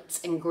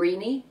light and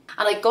greeny.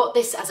 And I got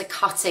this as a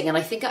cutting, and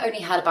I think I only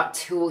had about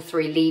 2 or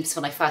 3 leaves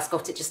when I first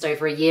got it just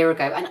over a year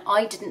ago, and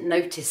I didn't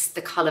notice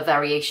the colour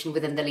variation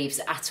within the leaves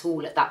at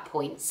all at that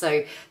point.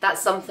 So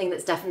that's something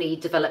that's definitely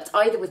developed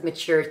either with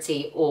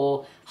maturity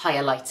or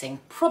higher lighting,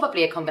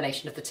 probably a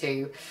combination of the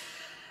two.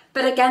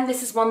 But again,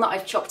 this is one that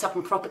I've chopped up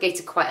and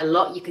propagated quite a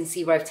lot. You can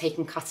see where I've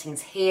taken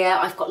cuttings here.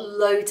 I've got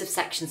loads of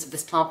sections of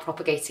this plant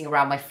propagating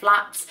around my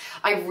flats.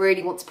 I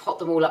really want to pot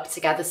them all up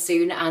together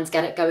soon and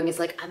get it going as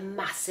like a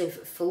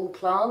massive full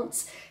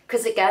plant.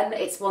 Because again,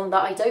 it's one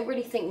that I don't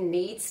really think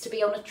needs to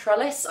be on a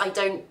trellis. I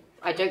don't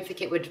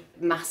think it would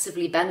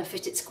massively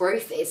benefit its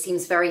growth. It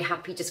seems very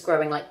happy just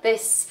growing like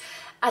this.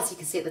 As you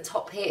can see at the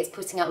top here, it's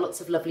putting out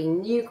lots of lovely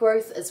new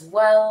growth as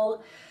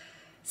well.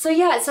 So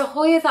yeah, it's a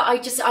Hoya that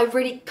I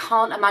really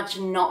can't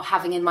imagine not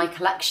having in my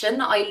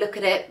collection. I look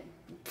at it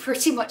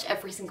pretty much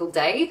every single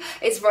day.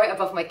 It's right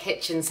above my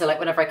kitchen, so like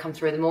whenever I come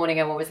through in the morning,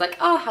 I'm always like,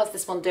 oh, how's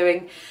this one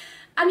doing?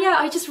 And yeah,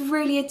 I just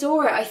really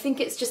adore it. I think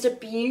it's just a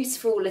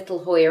beautiful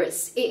little Hoya.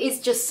 It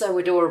is just so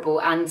adorable,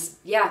 and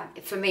yeah,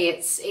 for me,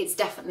 it's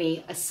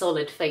definitely a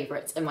solid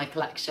favourite in my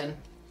collection.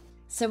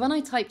 So when I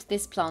typed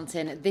this plant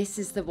in, this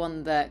is the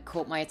one that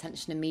caught my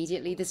attention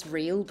immediately, this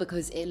reel,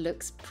 because it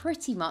looks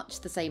pretty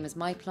much the same as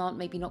my plant,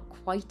 maybe not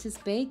quite as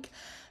big.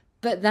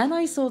 But then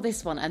I saw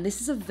this one, and this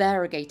is a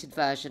variegated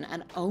version,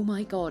 and oh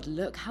my god,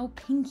 look how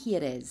pinky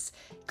it is.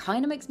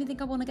 Kind of makes me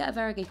think I want to get a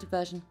variegated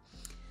version.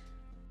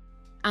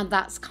 And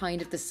that's kind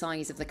of the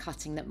size of the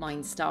cutting that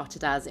mine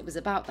started as. It was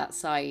about that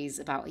size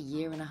about 1.5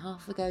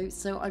 years ago,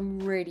 so I'm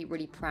really,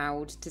 really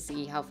proud to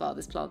see how far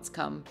this plant's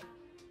come.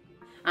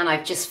 And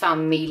I've just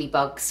found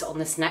mealybugs on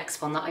this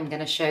next one that I'm going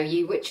to show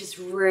you, which is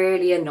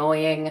really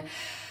annoying.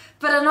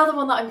 But another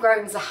one that I'm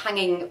growing as a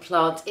hanging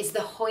plant is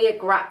the Hoya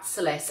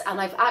gracilis, and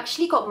I've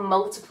actually got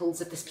multiples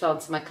of this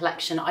plant in my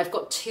collection. I've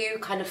got 2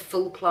 kind of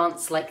full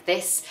plants like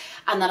this,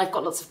 and then I've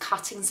got lots of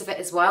cuttings of it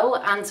as well.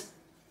 And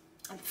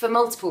for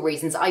multiple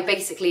reasons, I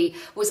basically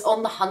was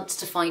on the hunt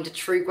to find a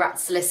true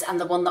gracilis, and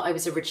the one that I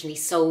was originally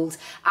sold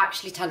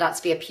actually turned out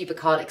to be a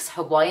Pubicalyx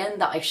Hawaiian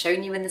that I've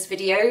shown you in this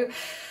video.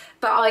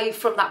 But I,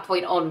 from that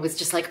point on, was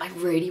just like, I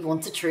really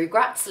want a true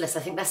gracilis.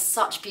 I think they're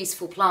such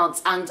beautiful plants.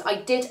 And I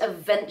did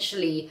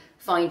eventually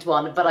find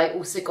one, but I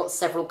also got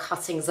several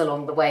cuttings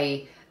along the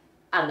way.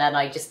 And then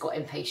I just got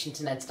impatient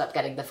and ended up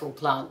getting the full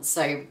plant.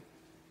 So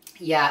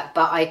yeah,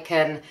 but I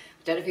don't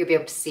know if you'll be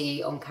able to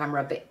see on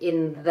camera, but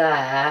in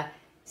there,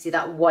 see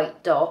that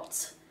white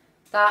dot?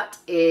 That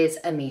is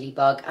a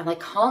mealybug. And I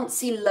can't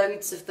see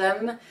loads of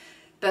them,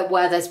 but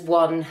where there's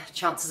one,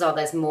 chances are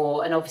there's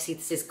more. And obviously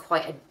this is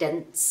quite a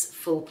dense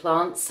full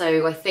plant.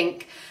 So I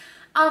think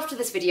after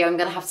this video, I'm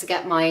gonna have to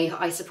get my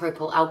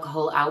isopropyl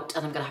alcohol out,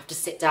 and I'm gonna have to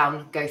sit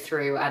down, go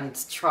through and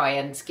try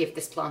and give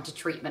this plant a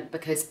treatment,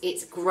 because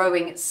it's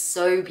growing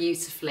so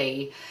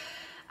beautifully.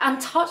 And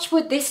touch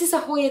wood, this is a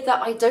Hoya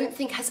that I don't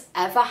think has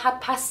ever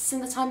had pests in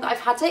the time that I've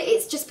had it.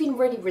 It's just been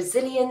really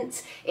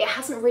resilient. It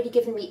hasn't really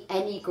given me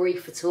any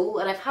grief at all.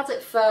 And I've had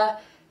it for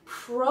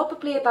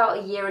probably about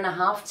 1.5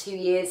 years, 2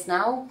 years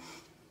now.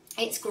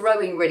 It's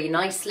growing really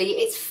nicely.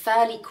 It's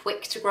fairly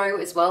quick to grow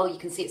as well. You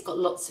can see it's got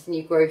lots of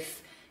new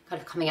growth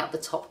kind of coming out the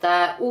top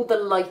there. All the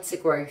lighter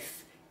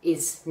growth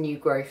is new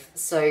growth.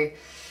 So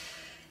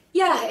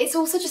yeah, it's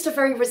also just a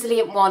very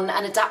resilient one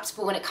and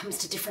adaptable when it comes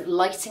to different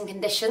lighting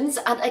conditions.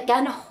 And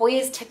again,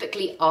 Hoyas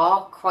typically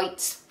are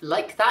quite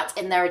like that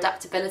in their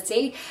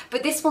adaptability,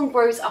 but this one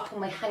grows up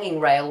on my hanging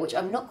rail, which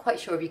I'm not quite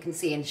sure if you can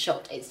see in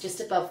shot. It's just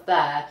above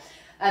there.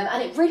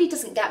 And it really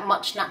doesn't get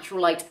much natural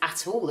light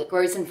at all. It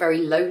grows in very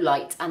low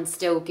light and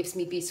still gives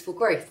me beautiful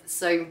growth.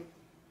 So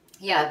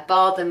yeah,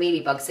 bar the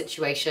mealybug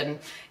situation,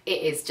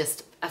 it is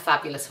just a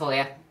fabulous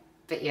Hoya.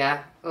 But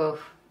yeah,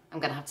 oh, I'm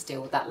gonna have to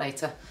deal with that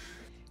later.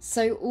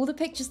 So all the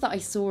pictures that I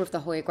saw of the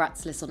Hoya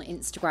gracilis on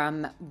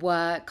Instagram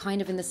were kind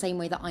of in the same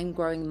way that I'm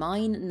growing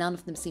mine. None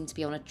of them seem to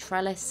be on a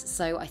trellis,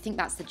 so I think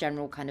that's the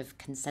general kind of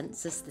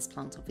consensus. This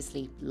plant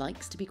obviously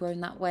likes to be grown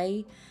that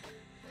way.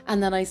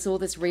 And then I saw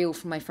this reel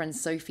from my friend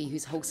Sophie,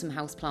 who's Wholesome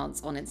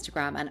Houseplants on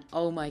Instagram, and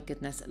oh my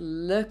goodness,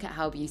 look at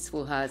how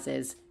beautiful hers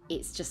is.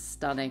 It's just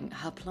stunning.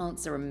 Her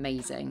plants are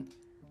amazing.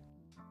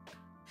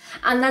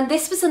 And then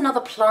this was another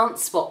plant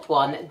swap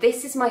one.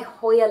 This is my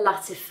Hoya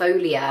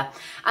latifolia.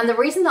 And the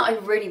reason that I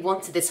really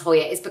wanted this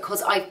Hoya is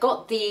because I've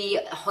got the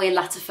Hoya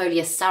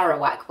latifolia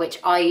Sarawak, which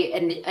I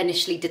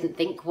initially didn't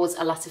think was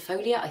a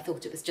latifolia. I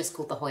thought it was just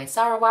called the Hoya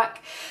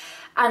Sarawak.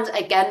 And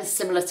again,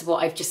 similar to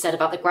what I've just said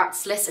about the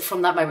gracilis,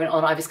 from that moment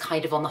on, I was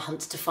kind of on the hunt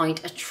to find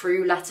a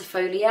true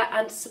latifolia,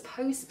 and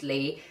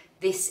supposedly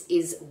this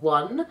is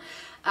one.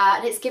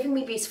 And it's giving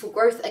me beautiful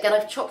growth. Again,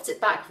 I've chopped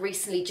it back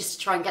recently just to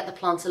try and get the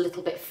plant a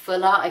little bit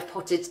fuller. I've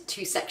potted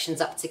 2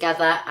 sections up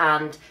together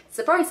and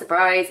surprise,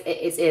 surprise, it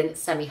is in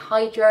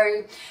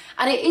semi-hydro.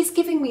 And it is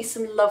giving me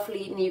some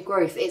lovely new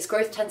growth. Its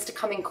growth tends to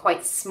come in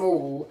quite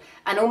small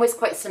and almost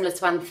quite similar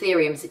to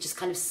anthuriums. It just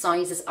kind of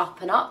sizes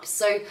up and up.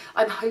 So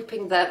I'm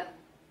hoping that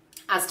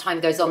as time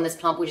goes on, this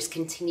plant will just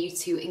continue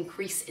to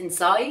increase in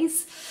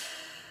size.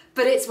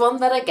 But it's one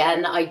that,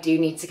 again, I do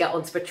need to get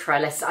onto a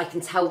trellis. I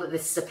can tell that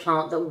this is a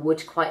plant that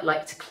would quite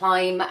like to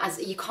climb.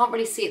 As you can't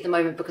really see at the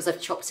moment because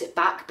I've chopped it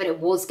back, but it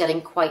was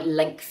getting quite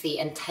lengthy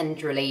and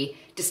tendrily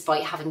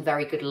despite having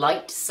very good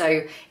light.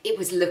 So it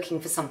was looking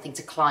for something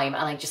to climb,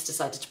 and I just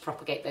decided to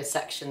propagate those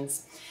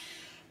sections.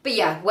 But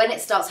yeah, when it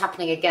starts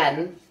happening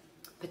again,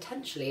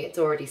 potentially it's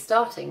already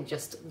starting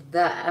just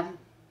there.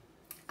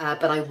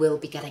 But I will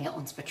be getting it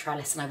onto a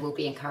trellis, and I will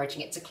be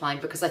encouraging it to climb,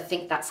 because I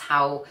think that's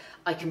how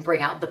I can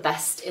bring out the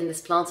best in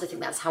this plant. I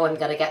think that's how I'm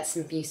going to get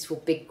some beautiful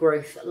big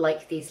growth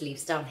like these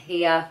leaves down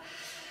here.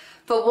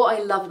 But what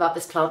I love about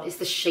this plant is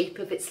the shape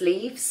of its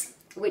leaves,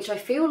 which I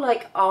feel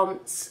like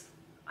aren't,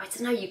 I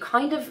don't know,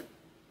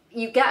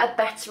 you get a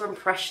better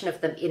impression of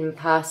them in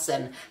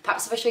person.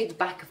 Perhaps if I show you the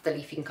back of the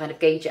leaf, you can kind of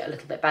gauge it a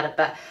little bit better.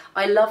 But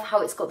I love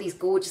how it's got these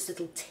gorgeous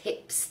little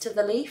tips to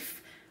the leaf.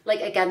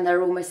 Like, again,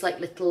 they're almost like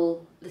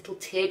little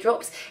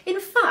teardrops. In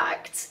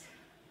fact,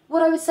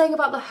 what I was saying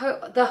about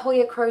the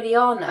Hoya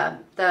croniana,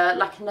 the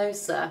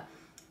carnosa,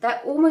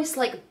 they're almost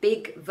like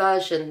big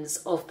versions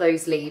of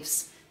those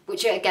leaves,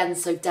 which are, again,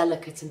 so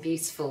delicate and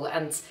beautiful.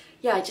 And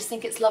yeah, I just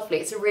think it's lovely.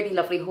 It's a really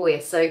lovely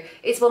Hoya. So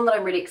it's one that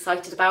I'm really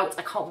excited about.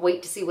 I can't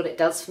wait to see what it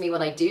does for me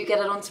when I do get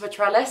it onto a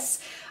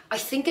trellis. I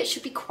think it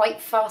should be quite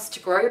fast to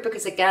grow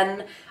because,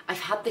 again, I've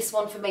had this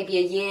one for maybe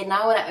a year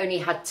now and it only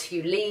had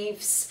 2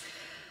 leaves.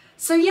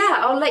 So yeah,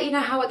 I'll let you know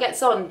how it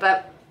gets on,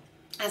 but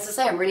as I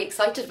say, I'm really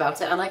excited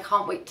about it and I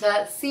can't wait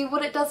to see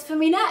what it does for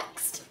me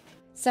next.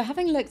 So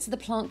having looked at the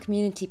plant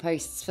community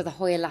posts for the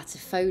Hoya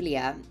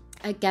latifolia,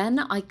 again,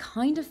 I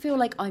kind of feel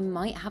like I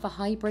might have a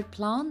hybrid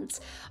plant.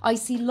 I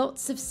see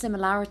lots of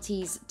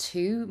similarities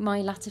to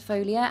my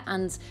latifolia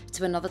and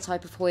to another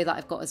type of Hoya that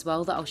I've got as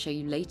well that I'll show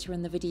you later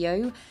in the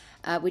video,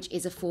 which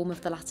is a form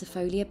of the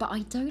latifolia, but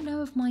I don't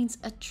know if mine's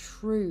a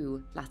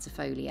true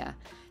latifolia.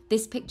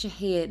 This picture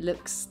here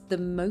looks the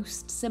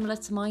most similar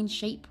to mine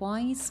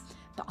shape-wise,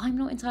 but I'm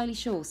not entirely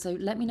sure, so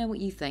let me know what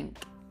you think.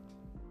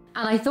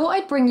 And I thought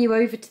I'd bring you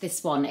over to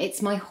this one.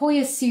 It's my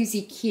Hoya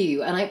Susie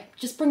Q, and I'm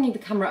just bringing the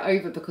camera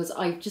over because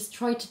I've just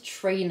tried to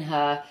train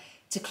her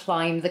to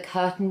climb the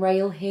curtain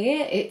rail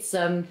here. It's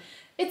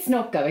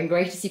not going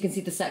great. As you can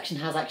see, the section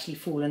has actually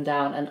fallen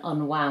down and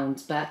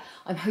unwound, but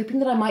I'm hoping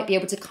that I might be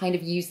able to kind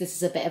of use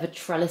this as a bit of a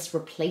trellis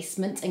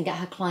replacement and get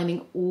her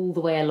climbing all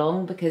the way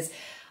along, because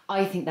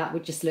I think that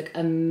would just look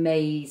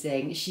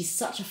amazing. She's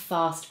such a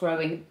fast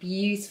growing,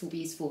 beautiful,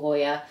 beautiful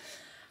Hoya.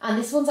 And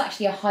this one's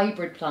actually a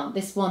hybrid plant.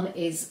 This one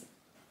is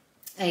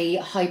a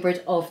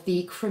hybrid of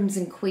the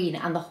Crimson Queen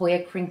and the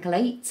Hoya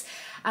Crinklate.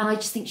 And I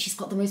just think she's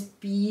got the most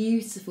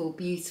beautiful,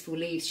 beautiful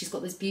leaves. She's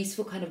got this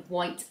beautiful kind of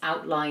white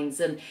outlines.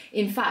 And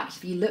in fact,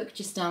 if you look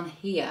just down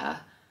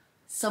here,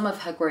 some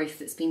of her growth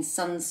that's been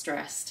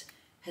sun-stressed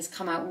has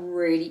come out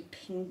really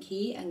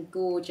pinky and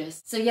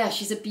gorgeous. So yeah,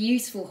 she's a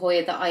beautiful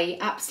Hoya that I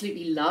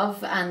absolutely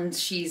love, and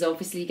she's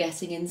obviously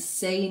getting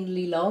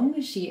insanely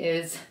long. She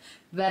is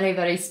very,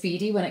 very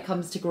speedy when it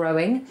comes to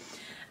growing.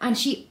 And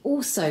she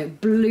also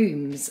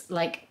blooms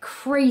like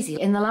crazy.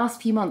 In the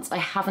last few months, I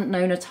haven't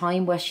known a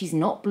time where she's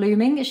not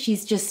blooming.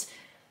 She's just,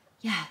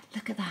 yeah,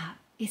 look at that.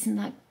 Isn't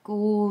that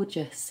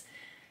gorgeous?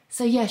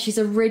 So yeah, she's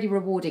a really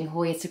rewarding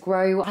Hoya to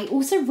grow. I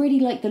also really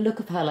like the look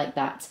of her like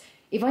that.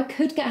 If I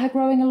could get her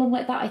growing along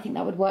like that, I think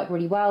that would work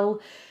really well.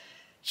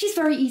 She's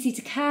very easy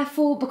to care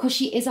for because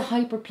she is a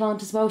hybrid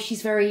plant as well.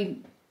 She's very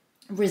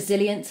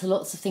resilient to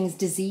lots of things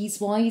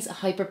disease-wise.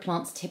 Hybrid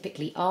plants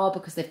typically are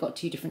because they've got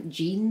 2 different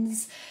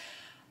genes.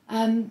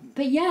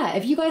 But yeah,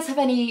 if you guys have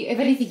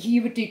anything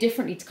you would do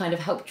differently to kind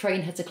of help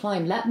train her to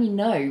climb, let me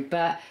know.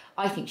 But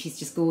I think she's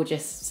just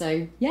gorgeous.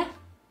 So yeah.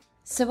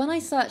 So when I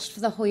searched for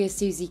the Hoya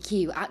Suzy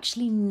Q,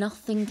 actually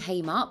nothing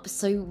came up.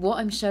 So what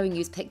I'm showing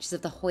you is pictures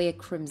of the Hoya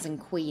Crimson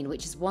Queen,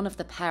 which is one of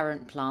the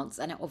parent plants,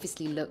 and it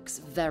obviously looks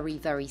very,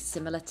 very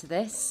similar to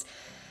this.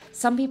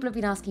 Some people have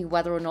been asking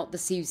whether or not the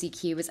Suzy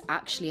Q is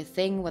actually a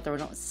thing, whether or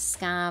not it's a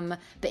scam.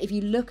 But if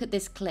you look at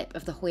this clip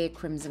of the Hoya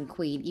Crimson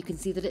Queen, you can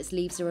see that its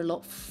leaves are a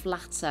lot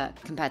flatter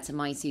compared to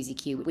my Suzy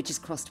Q, which is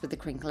crossed with the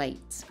Crinkle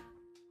 8.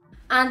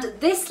 And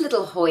this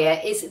little Hoya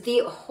is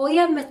the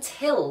Hoya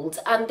Matilde,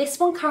 and this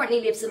one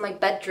currently lives in my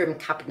bedroom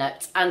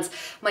cabinet, and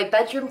my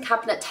bedroom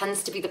cabinet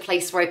tends to be the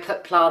place where I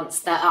put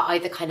plants that are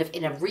either kind of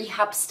in a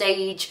rehab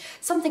stage,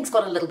 something's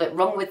gone a little bit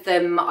wrong with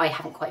them, I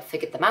haven't quite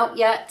figured them out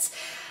yet.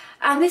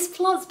 And this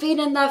plant's been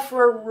in there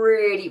for a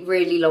really,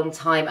 really long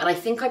time, and I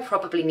think I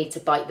probably need to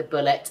bite the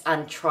bullet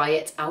and try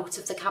it out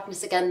of the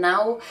cabinet again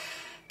now.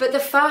 But the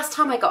first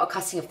time I got a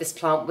cutting of this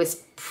plant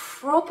was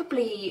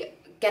probably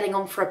getting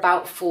on for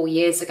about 4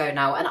 years ago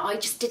now, and I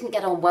just didn't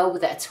get on well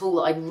with it at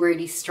all. I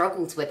really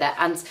struggled with it,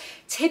 and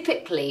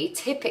typically,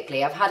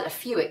 I've had a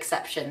few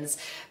exceptions,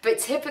 but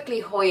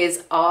typically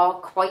Hoyas are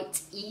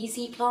quite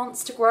easy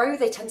plants to grow.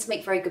 They tend to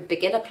make very good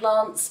beginner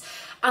plants,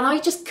 and I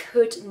just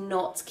could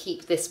not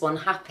keep this one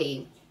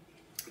happy.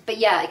 But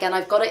yeah, again,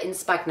 I've got it in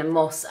sphagnum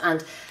moss,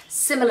 and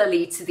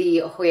similarly to the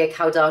Hoya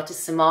caudata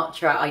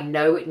sumatra, I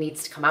know it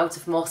needs to come out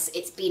of moss.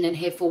 It's been in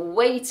here for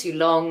way too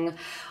long.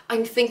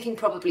 I'm thinking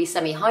probably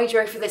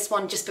semi-hydro for this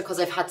one, just because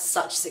I've had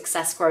such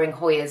success growing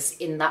Hoyas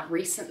in that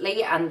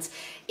recently, and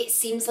it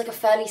seems like a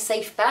fairly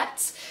safe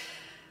bet.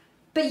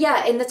 But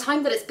yeah, in the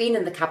time that it's been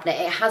in the cabinet,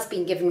 it has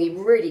been giving me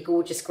really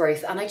gorgeous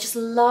growth, and I just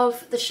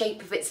love the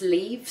shape of its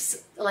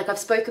leaves. Like, I've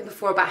spoken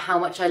before about how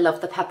much I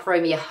love the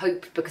Peperomia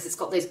Hope, because it's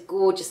got those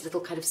gorgeous little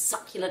kind of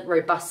succulent,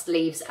 robust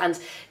leaves, and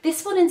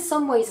this one in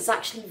some ways is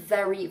actually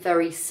very,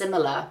 very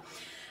similar.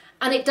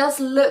 And it does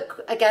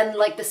look, again,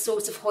 like the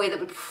sort of Hoya that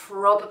would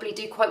probably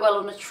do quite well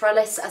on a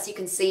trellis. As you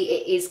can see,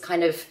 it is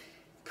kind of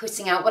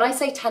putting out, when I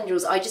say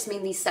tendrils, I just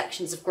mean these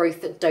sections of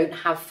growth that don't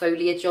have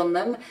foliage on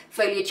them.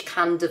 Foliage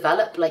can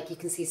develop, like you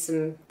can see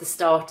the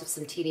start of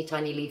some teeny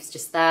tiny leaves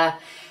just there.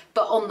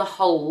 But on the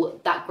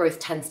whole, that growth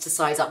tends to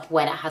size up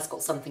when it has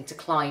got something to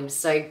climb.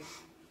 So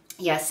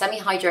yeah,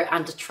 semi-hydro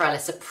and a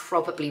trellis are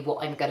probably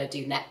what I'm going to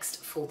do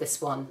next for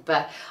this one.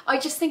 But I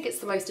just think it's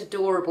the most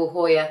adorable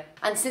Hoya.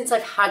 And since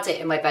I've had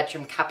it in my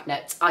bedroom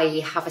cabinet, I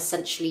have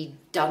essentially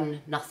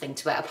done nothing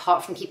to it,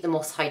 apart from keep the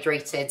moss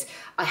hydrated.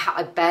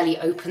 I barely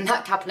open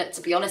that cabinet,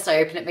 to be honest. I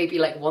open it maybe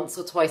like once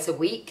or twice a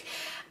week.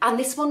 And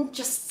this one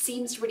just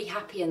seems really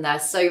happy in there.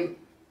 So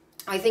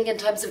I think in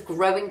terms of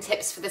growing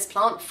tips for this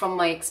plant, from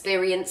my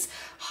experience,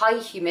 high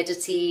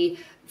humidity,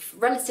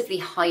 relatively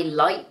high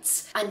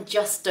light, and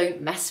just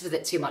don't mess with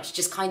it too much.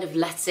 Just kind of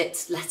let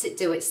it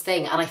do its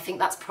thing. And I think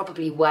that's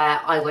probably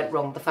where I went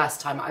wrong the first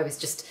time. I was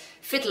just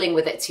fiddling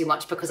with it too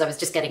much because I was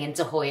just getting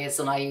into Hoyas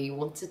and I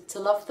wanted to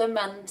love them,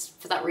 and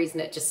for that reason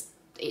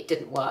it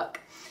didn't work.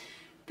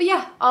 But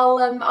yeah, I'll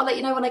let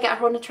you know when I get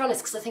her on a trellis,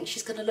 because I think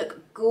she's going to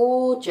look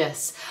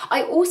gorgeous.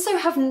 I also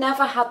have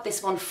never had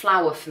this one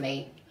flower for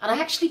me, and I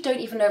actually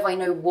don't even know if I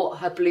know what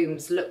her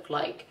blooms look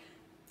like.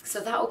 So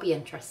that'll be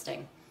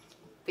interesting.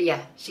 But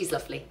yeah, she's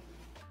lovely.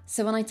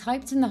 So when I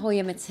typed in the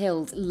Hoya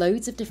Matilde,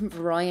 loads of different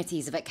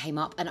varieties of it came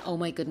up, and oh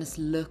my goodness,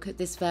 look at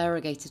this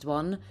variegated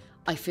one.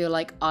 I feel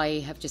like I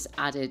have just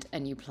added a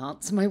new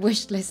plant to my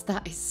wish list.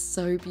 That is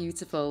so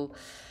beautiful.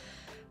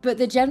 But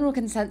the general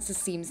consensus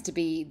seems to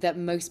be that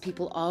most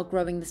people are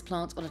growing this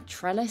plant on a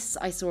trellis.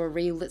 I saw a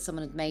reel that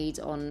someone had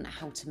made on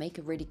how to make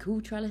a really cool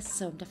trellis,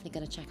 so I'm definitely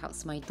going to check out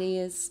some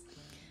ideas.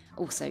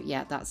 Also,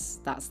 yeah, that's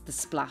the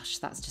Splash.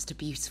 That's just a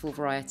beautiful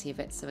variety of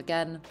it. So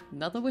again,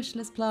 another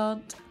wishlist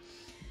plant.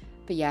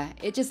 But yeah,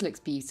 it just looks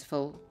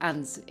beautiful,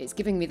 and it's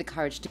giving me the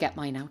courage to get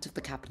mine out of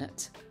the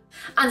cabinet.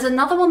 And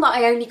another one that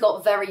I only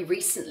got very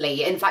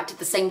recently, in fact at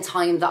the same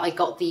time that I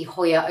got the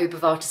Hoya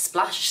Obovata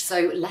Splash,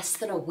 so less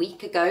than a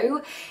week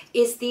ago,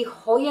 is the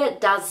Hoya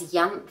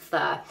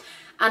Dasyantha.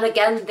 And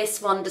again,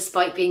 this one,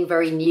 despite being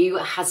very new,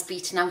 has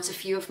beaten out a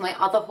few of my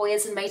other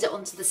Hoyas and made it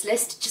onto this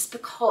list, just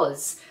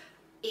because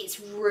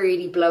it's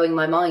really blowing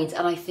my mind,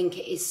 and I think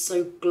it is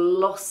so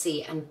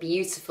glossy and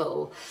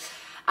beautiful.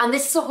 And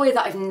this is a Hoya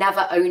that I've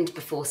never owned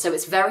before, so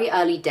it's very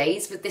early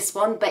days with this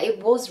one, but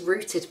it was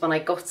rooted when I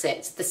got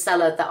it. The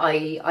seller that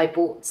I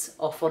bought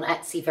off on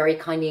Etsy very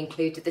kindly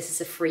included this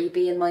as a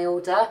freebie in my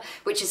order,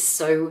 which is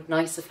so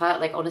nice of her.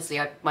 Like,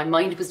 honestly, my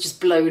mind was just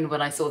blown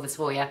when I saw this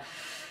Hoya.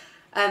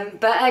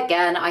 But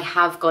again, I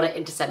have got it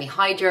into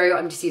semi-hydro.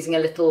 I'm just using a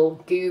little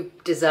goo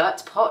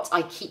dessert pot.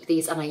 I keep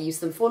these and I use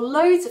them for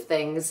loads of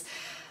things.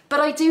 But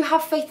I do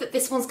have faith that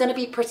this one's going to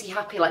be pretty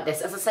happy like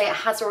this. As I say, it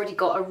has already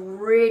got a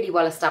really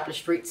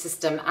well-established root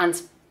system,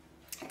 and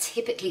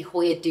typically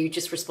Hoya do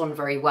just respond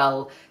very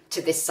well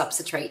to this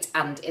substrate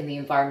and in the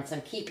environment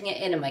I'm keeping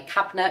it in my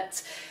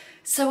cabinet.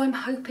 So I'm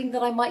hoping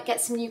that I might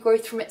get some new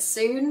growth from it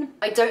soon.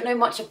 I don't know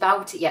much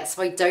about it yet,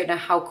 so I don't know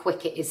how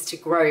quick it is to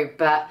grow,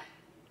 but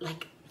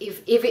like,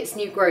 if its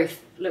new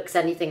growth looks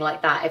anything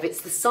like that, if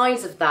it's the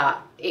size of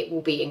that, it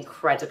will be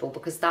incredible,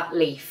 because that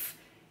leaf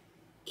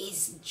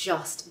is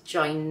just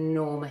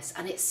ginormous,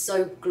 and it's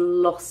so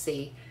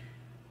glossy,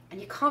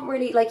 and you can't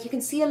really, like, you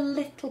can see a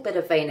little bit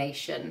of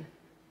veination.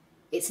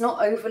 It's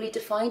not overly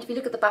defined. If you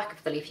look at the back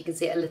of the leaf, you can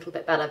see it a little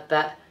bit better,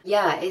 but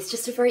yeah, it's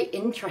just a very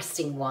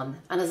interesting one.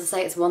 And as I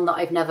say, it's one that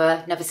I've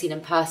never seen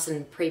in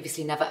person,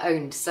 previously never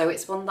owned. So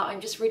it's one that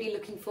I'm just really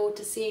looking forward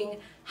to seeing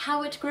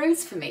how it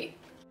grows for me.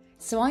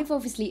 So I've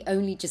obviously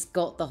only just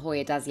got the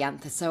Hoya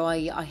Dasyantha, so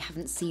I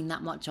haven't seen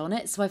that much on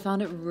it. So I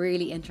found it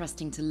really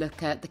interesting to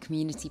look at the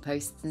community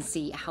posts and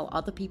see how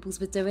other people's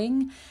were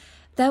doing.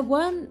 There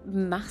weren't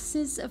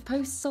masses of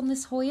posts on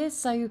this Hoya,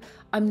 so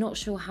I'm not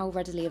sure how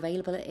readily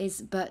available it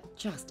is, but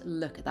just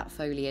look at that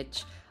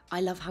foliage.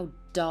 I love how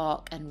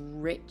dark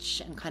and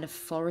rich and kind of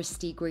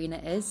foresty green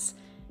it is.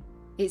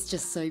 It's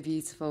just so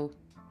beautiful.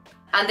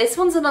 And this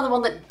one's another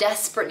one that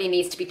desperately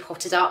needs to be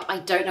potted up. I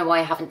don't know why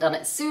I haven't done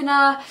it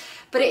sooner,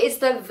 but it is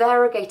the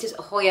variegated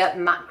Hoya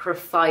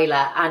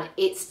macrophylla, and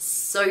it's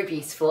so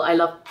beautiful. I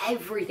love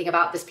everything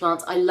about this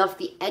plant. I love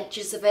the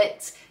edges of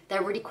it.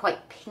 They're really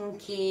quite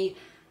pinky.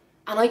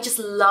 And I just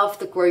love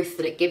the growth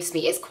that it gives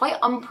me. It's quite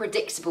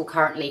unpredictable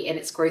currently in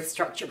its growth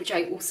structure, which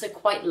I also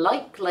quite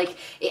like. Like,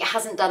 it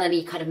hasn't done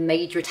any kind of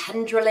major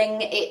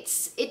tendriling. It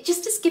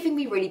just is giving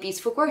me really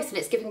beautiful growth, and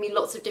it's giving me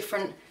lots of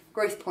different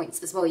growth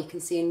points as well. You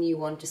can see a new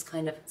one just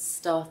kind of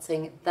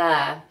starting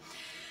there.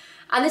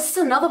 And this is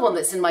another one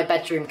that's in my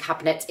bedroom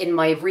cabinet in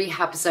my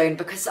rehab zone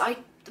because I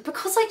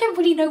don't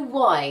really know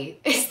why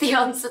is the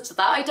answer to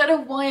that. I don't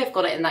know why I've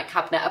got it in that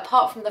cabinet,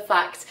 apart from the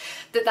fact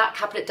that that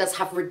cabinet does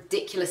have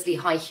ridiculously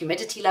high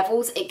humidity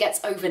levels. It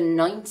gets over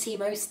 90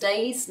 most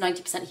days,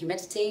 90%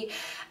 humidity.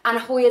 And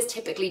Hoyas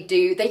typically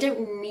do, they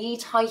don't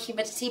need high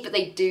humidity, but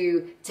they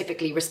do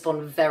typically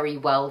respond very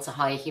well to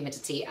higher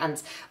humidity.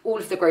 And all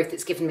of the growth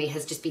it's given me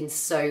has just been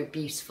so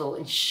beautiful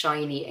and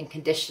shiny and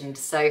conditioned.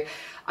 So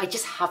I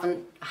just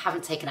haven't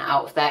taken it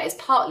out of there. It's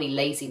partly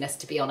laziness,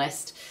 to be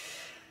honest.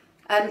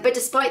 But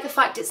despite the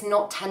fact it's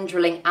not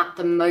tendriling at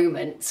the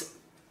moment,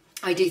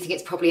 I do think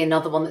it's probably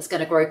another one that's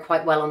going to grow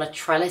quite well on a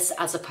trellis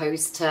as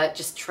opposed to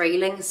just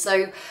trailing.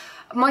 So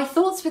my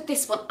thoughts with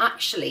this one,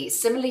 actually,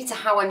 similarly to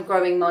how I'm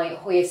growing my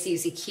Hoya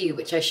Suzy Q,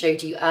 which I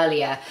showed you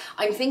earlier,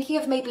 I'm thinking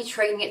of maybe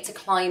training it to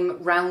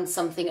climb round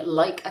something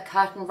like a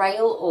curtain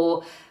rail,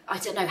 or, I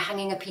don't know,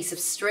 hanging a piece of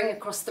string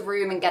across the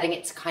room and getting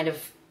it to kind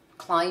of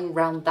climb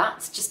round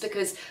that, just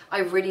because I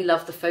really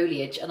love the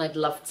foliage and I'd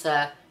love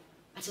to,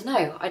 I don't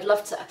know, I'd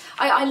love to,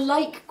 I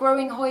like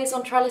growing Hoyas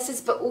on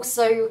trellises, but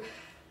also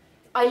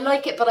I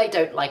like it, but I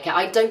don't like it.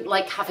 I don't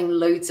like having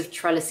loads of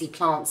trellisy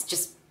plants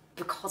just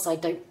because I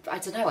don't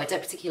know, I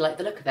don't particularly like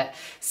the look of it.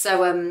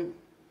 So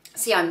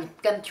yeah, I'm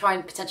going to try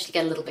and potentially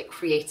get a little bit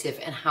creative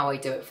in how I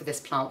do it for this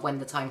plant when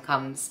the time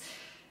comes.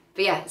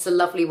 But yeah, it's a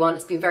lovely one.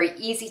 It's been very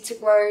easy to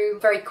grow,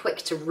 very quick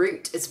to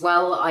root as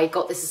well. I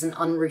got this as an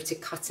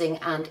unrooted cutting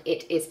and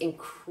it is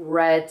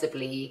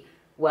incredibly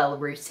well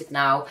rooted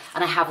now,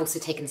 and I have also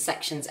taken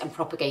sections and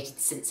propagated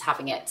since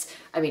having it.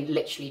 I mean,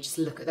 literally just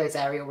look at those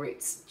aerial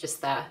roots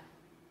just there.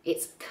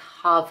 It's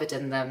covered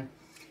in them.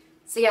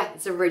 So yeah,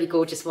 it's a really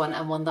gorgeous one,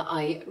 and one that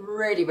I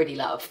really, really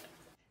love.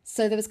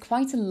 So there was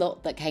quite a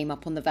lot that came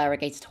up on the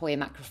variegated Hoya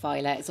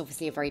macrophylla. It's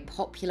obviously a very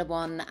popular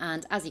one,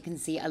 and as you can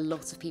see, a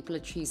lot of people are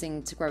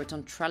choosing to grow it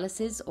on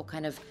trellises or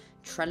kind of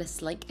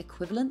trellis-like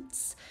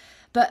equivalents.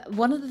 But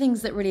one of the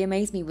things that really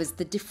amazed me was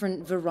the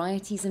different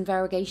varieties and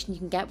variegation you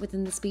can get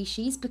within the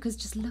species, because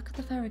just look at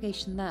the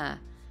variegation there.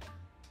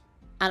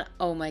 And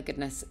oh my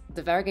goodness,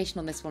 the variegation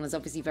on this one is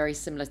obviously very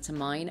similar to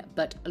mine,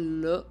 but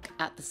look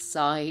at the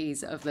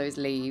size of those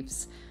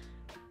leaves.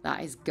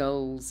 That is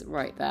goals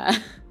right there.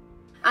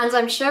 And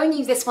I'm showing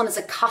you this one as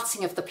a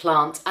cutting of the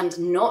plant and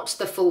not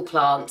the full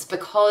plant,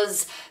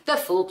 because the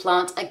full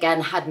plant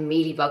again had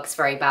mealybugs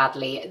very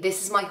badly.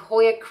 This is my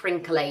Hoya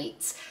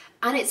crinklate.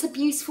 And it's a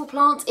beautiful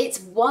plant.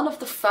 It's one of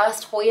the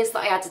first Hoyas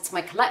that I added to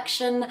my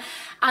collection.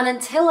 And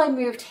until I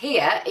moved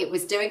here, it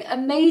was doing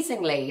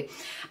amazingly.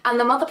 And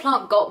the mother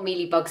plant got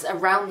mealybugs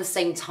around the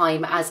same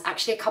time as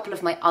actually a couple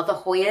of my other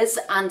Hoyas.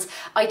 And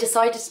I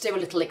decided to do a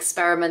little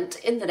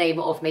experiment in the name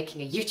of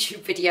making a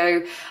YouTube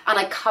video. And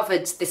I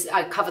covered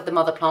the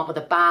mother plant with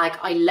a bag.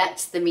 I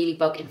let the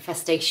mealybug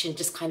infestation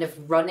just kind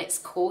of run its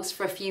course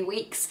for a few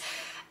weeks.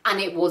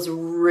 And it was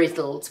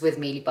riddled with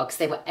mealybugs.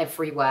 They were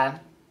everywhere.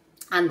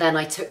 And then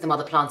I took the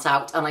mother plant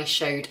out and I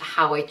showed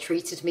how I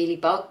treated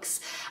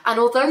mealybugs. And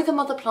although the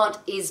mother plant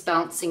is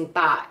bouncing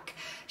back,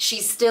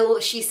 she's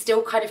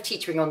still kind of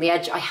teetering on the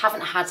edge. I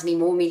haven't had any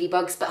more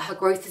mealybugs, but her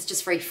growth is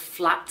just very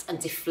flat and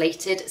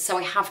deflated. So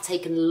I have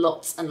taken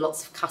lots and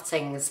lots of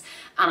cuttings,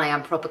 and I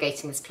am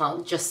propagating this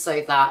plant just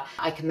so that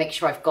I can make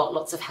sure I've got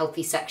lots of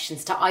healthy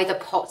sections to either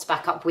pot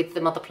back up with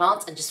the mother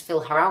plant and just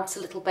fill her out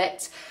a little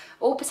bit,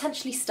 or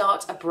potentially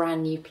start a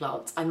brand new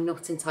plant. I'm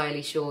not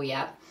entirely sure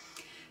yet.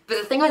 But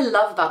the thing I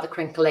love about the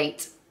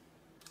crinklate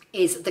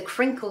is the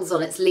crinkles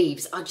on its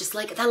leaves are just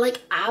like, they're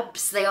like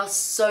abs. They are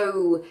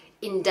so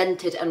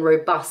indented and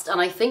robust. And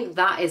I think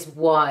that is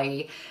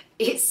why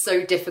it's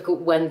so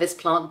difficult when this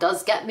plant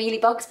does get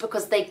mealybugs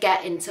because they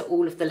get into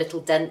all of the little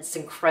dents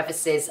and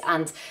crevices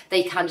and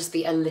they can just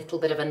be a little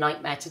bit of a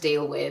nightmare to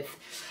deal with.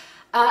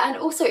 And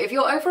also, if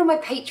you're over on my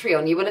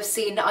Patreon, you will have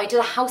seen I did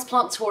a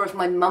houseplant tour of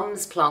my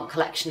mum's plant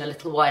collection a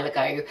little while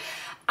ago.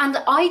 And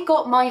I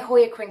got my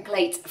Hoya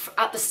crinklate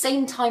at the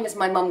same time as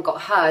my mum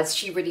got hers.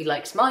 She really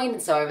liked mine,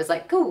 and so I was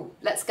like, cool,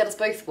 let's get us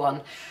both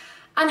one.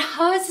 And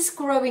hers is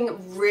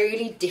growing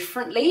really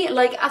differently.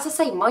 Like, as I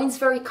say, mine's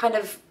very kind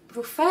of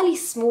fairly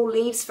small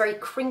leaves, very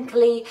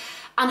crinkly,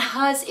 and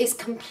hers is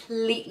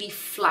completely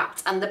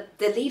flat, and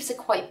the leaves are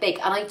quite big,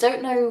 and I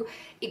don't know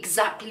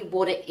exactly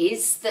what it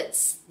is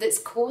that's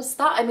caused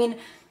that. I mean,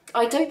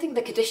 I don't think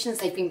the conditions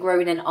they've been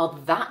grown in are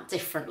that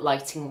different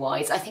lighting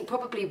wise. I think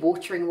probably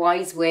watering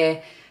wise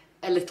we're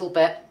a little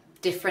bit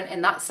different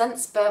in that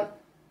sense, but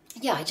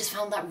yeah, I just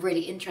found that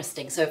really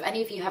interesting. So if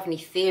any of you have any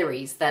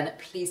theories, then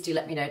please do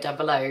let me know down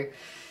below.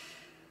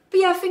 But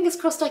yeah, fingers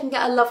crossed I can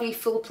get a lovely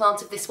full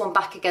plant of this one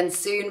back again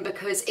soon,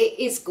 because it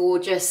is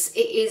gorgeous.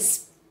 It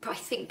is, I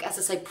think, as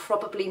I say,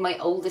 probably my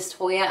oldest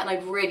Hoya, and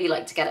I'd really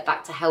like to get it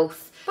back to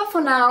health. But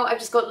for now, I've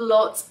just got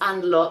lots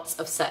and lots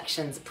of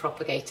sections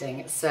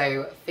propagating,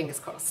 so fingers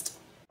crossed.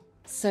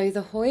 So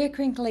the Hoya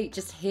crinklate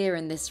just here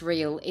in this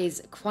reel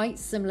is quite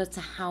similar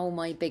to how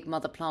my big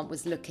mother plant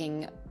was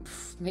looking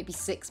maybe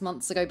 6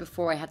 months ago,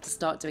 before I had to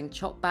start doing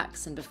chop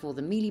backs and before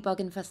the mealybug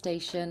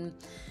infestation.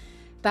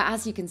 But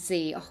as you can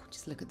see, oh,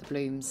 just look at the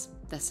blooms.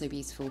 They're so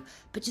beautiful.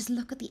 But just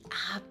look at the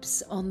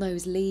abs on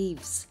those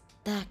leaves.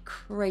 They're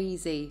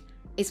crazy.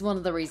 It's one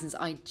of the reasons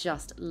I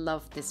just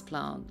love this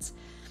plant.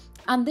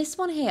 And this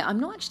one here, I'm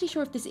not actually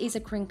sure if this is a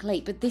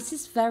crinklate, but this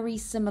is very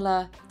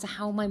similar to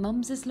how my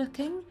mum's is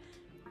looking.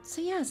 So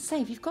yeah, as I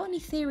say, if you've got any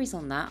theories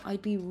on that,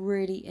 I'd be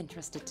really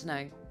interested to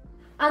know.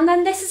 And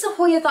then this is a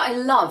Hoya that I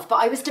love, but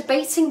I was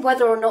debating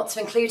whether or not to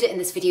include it in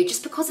this video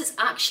just because it's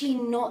actually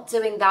not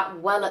doing that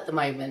well at the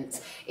moment.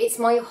 It's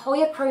my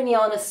Hoya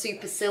Croniana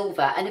Super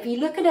Silver, and if you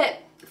look at it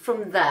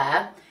from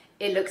there,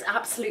 it looks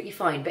absolutely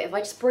fine. But if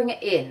I just bring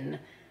it in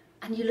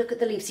and you look at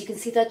the leaves, you can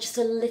see they're just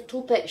a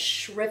little bit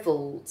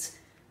shriveled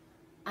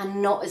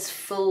and not as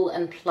full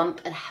and plump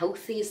and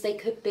healthy as they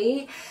could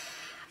be.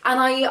 And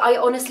I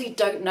honestly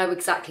don't know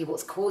exactly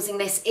what's causing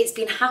this. It's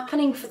been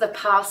happening for the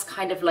past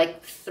kind of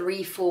like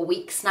 3-4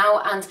 weeks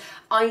now, and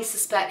I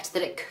suspect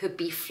that it could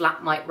be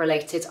flat mite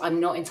related. I'm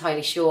not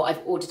entirely sure.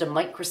 I've ordered a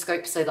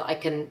microscope so that I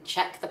can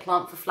check the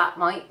plant for flat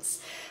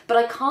mites, but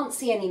I can't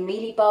see any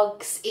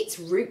mealybugs. Its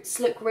roots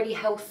look really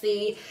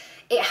healthy.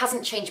 It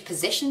hasn't changed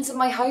positions in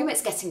my home.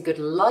 It's getting good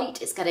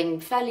light. It's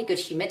getting fairly good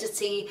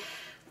humidity,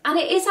 and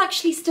it is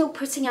actually still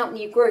putting out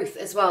new growth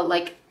as well.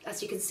 Like,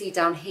 as you can see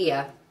down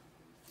here,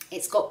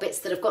 it's got bits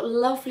that have got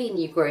lovely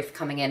new growth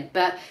coming in,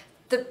 but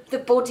the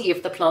body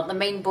of the plant, the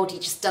main body,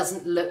 just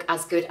doesn't look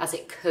as good as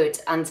it could.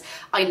 And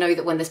I know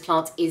that when this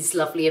plant is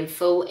lovely and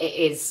full,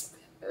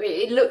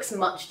 it looks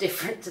much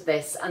different to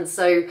this. And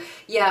so,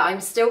 yeah, I'm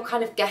still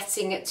kind of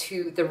getting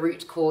to the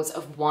root cause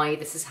of why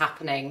this is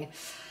happening.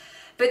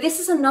 But this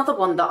is another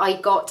one that I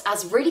got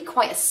as really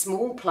quite a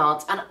small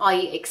plant, and I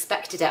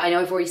expected it. I know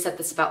I've already said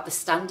this about the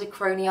standard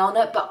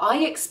Croniana, but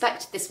I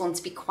expected this one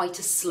to be quite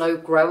a slow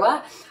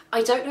grower.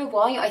 I don't know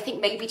why. I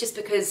think maybe just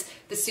because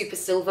the Super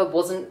Silver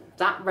wasn't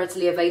that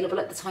readily available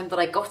at the time that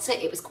I got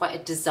it. It was quite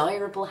a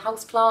desirable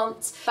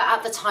houseplant. But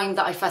at the time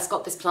that I first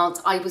got this plant,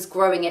 I was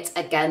growing it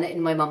again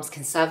in my mum's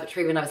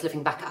conservatory when I was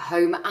living back at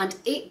home, and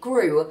it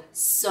grew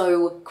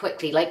so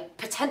quickly, like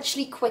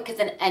potentially quicker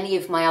than any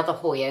of my other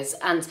Hoyas.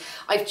 And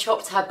I've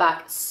chopped her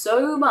back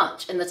so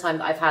much in the time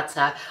that I've had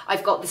her.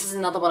 This is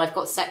another one, I've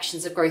got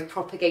sections of growth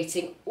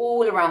propagating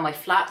all around my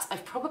flat.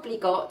 I've probably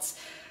got,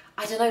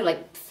 I don't know,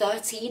 like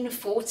 13,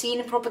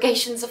 14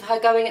 propagations of her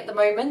going at the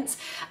moment.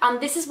 And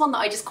this is one that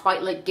I just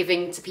quite like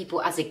giving to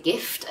people as a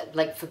gift,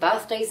 like for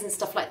birthdays and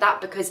stuff like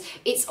that, because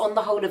it's on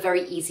the whole a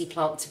very easy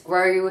plant to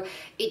grow.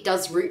 It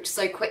does root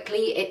so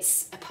quickly.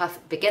 It's a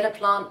perfect beginner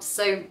plant.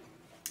 So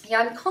yeah,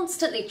 I'm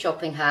constantly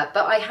chopping her,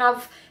 but I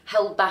have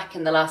held back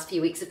in the last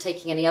few weeks of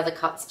taking any other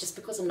cuts just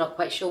because I'm not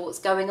quite sure what's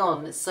going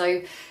on. So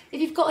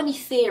if you've got any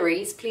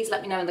theories, please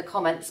let me know in the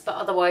comments, but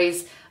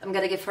otherwise I'm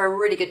going to give her a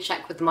really good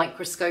check with the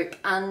microscope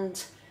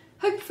and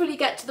hopefully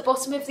get to the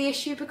bottom of the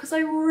issue, because I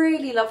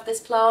really love this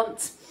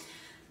plant.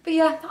 But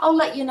yeah, I'll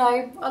let you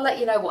know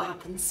what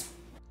happens.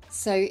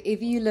 So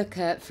if you look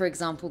at, for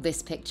example,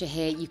 this picture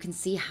here, you can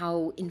see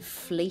how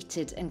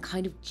inflated and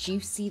kind of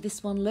juicy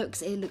this one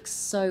looks. It looks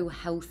so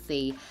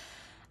healthy.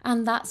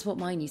 And that's what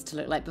mine used to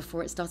look like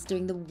before it started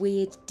doing the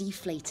weird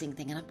deflating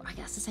thing. And I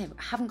guess to say, I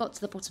haven't got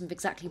to the bottom of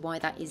exactly why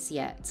that is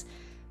yet.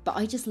 But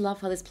I just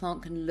love how this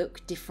plant can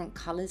look different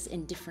colours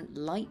in different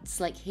lights.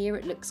 Like here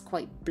it looks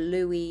quite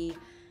bluey.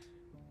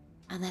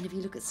 And then if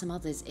you look at some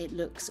others, it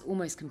looks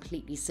almost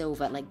completely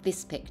silver. Like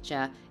this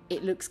picture,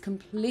 it looks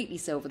completely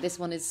silver. This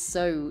one is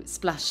so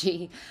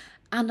splashy.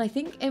 And I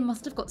think it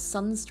must have got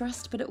sun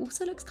stressed, but it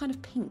also looks kind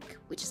of pink,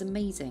 which is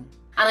amazing.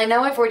 And I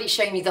know I've already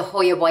shown you the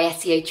Hoya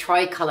Waietier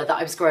tricolour that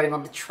I was growing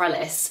on the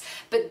trellis,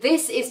 but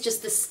this is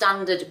just the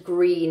standard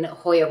green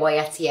Hoya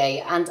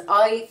Waietier, and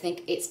I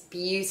think it's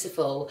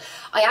beautiful.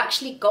 I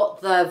actually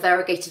got the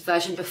variegated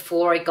version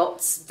before I got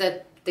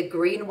the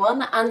green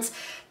one, and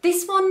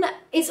this one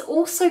is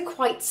also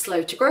quite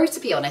slow to grow, to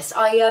be honest.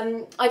 I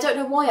don't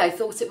know why I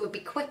thought it would be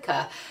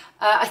quicker.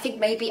 I think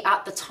maybe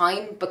at the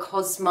time,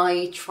 because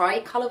my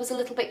tricolour was a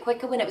little bit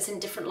quicker when it was in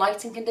different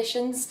lighting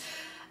conditions.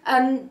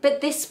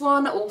 But this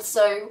one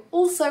also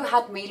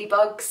had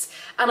mealybugs,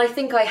 and I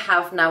think I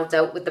have now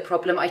dealt with the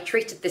problem. I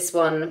treated this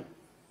one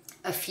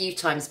a few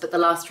times, but the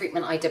last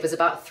treatment I did was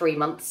about 3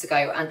 months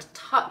ago, and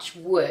touch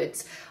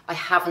wood, I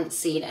haven't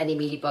seen any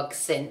mealybugs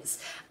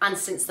since. And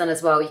since then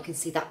as well, you can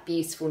see that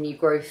beautiful new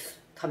growth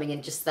coming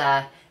in just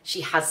there.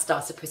 She has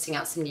started putting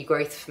out some new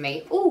growth for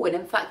me. Oh, and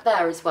in fact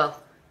there as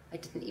well. I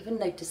didn't even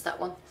notice that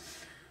one.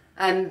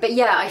 But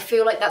yeah, I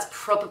feel like that's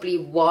probably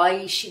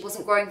why she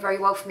wasn't growing very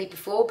well for me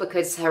before,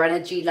 because her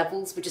energy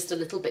levels were just a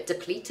little bit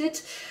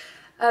depleted.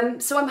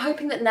 So I'm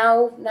hoping that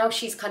now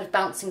she's kind of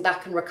bouncing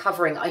back and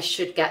recovering, I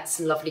should get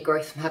some lovely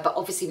growth from her. But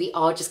obviously we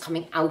are just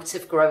coming out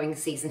of growing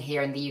season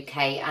here in the UK,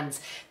 and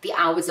the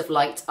hours of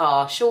light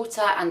are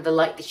shorter, and the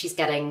light that she's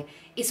getting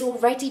is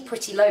already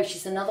pretty low.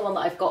 She's another one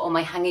that I've got on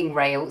my hanging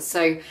rail.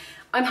 So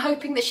I'm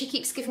hoping that she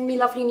keeps giving me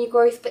lovely new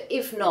growth, but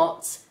if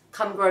not,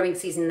 come growing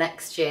season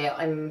next year,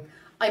 I'm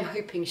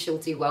hoping she'll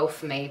do well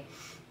for me.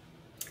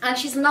 And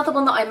she's another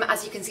one that I'm,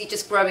 as you can see,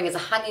 just growing as a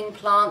hanging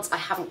plant. I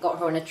haven't got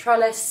her on a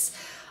trellis.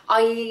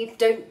 I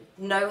don't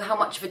know how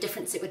much of a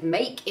difference it would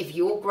make. If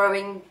you're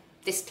growing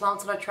this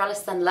plant on a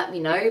trellis, then let me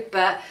know.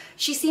 But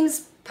she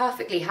seems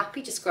perfectly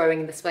happy just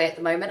growing this way at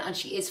the moment, and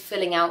she is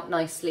filling out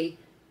nicely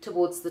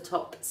towards the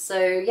top.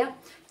 So yeah,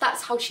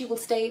 that's how she will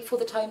stay for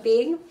the time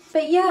being.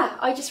 But yeah,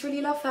 I just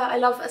really love her. I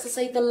love, as I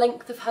say, the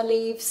length of her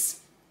leaves.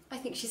 I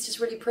think she's just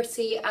really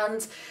pretty,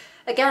 and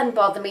again,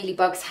 bar the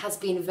mealybugs, has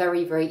been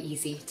very, very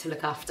easy to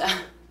look after.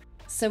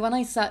 So when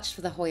I searched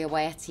for the Hoya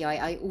Waietier,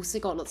 I also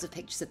got lots of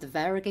pictures of the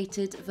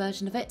variegated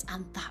version of it,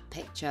 and that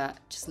picture,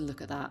 just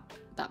look at that,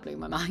 that blew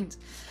my mind.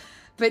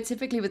 But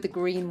typically with the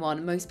green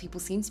one, most people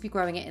seem to be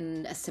growing it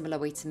in a similar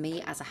way to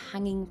me, as a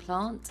hanging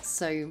plant.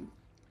 So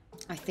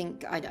I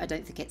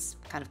don't think it's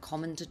kind of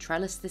common to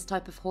trellis this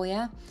type of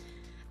Hoya.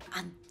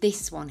 And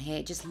this one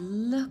here, just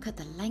look at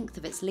the length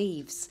of its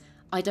leaves.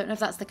 I don't know if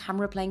that's the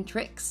camera playing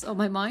tricks on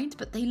my mind,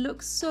 but they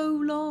look so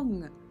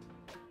long.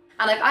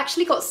 And I've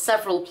actually got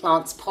several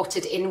plants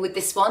potted in with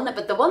this one,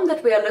 but the one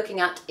that we are looking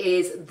at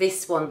is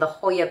this one, the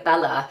Hoya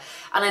Bella.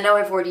 And I know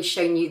I've already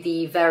shown you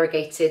the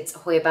variegated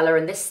Hoya Bella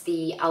in this,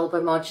 the Alba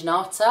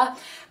Marginata.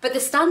 But the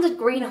standard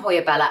green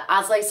Hoya Bella,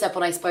 as I said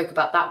when I spoke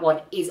about that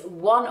one, is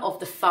one of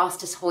the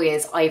fastest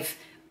Hoyas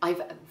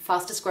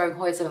fastest growing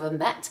Hoyas I've ever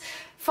met.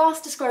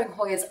 Fastest growing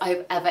Hoyas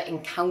I've ever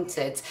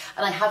encountered.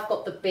 And I have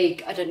got the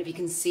big, I don't know if you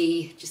can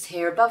see just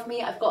here above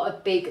me, I've got a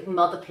big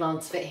mother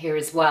plant of it here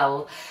as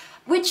well,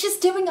 which is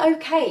doing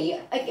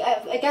okay.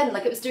 Again,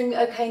 like it was doing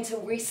okay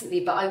until recently,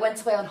 but I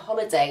went away on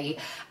holiday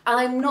and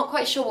I'm not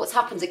quite sure what's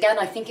happened. Again,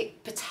 I think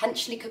it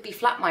potentially could be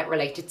flat mite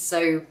related,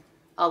 so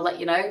I'll let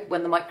you know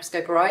when the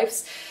microscope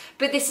arrives.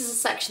 But this is a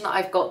section that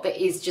I've got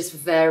that is just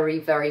very,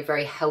 very,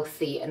 very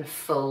healthy and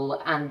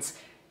full and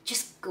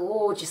just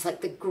gorgeous.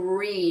 Like the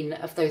green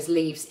of those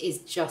leaves is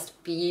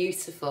just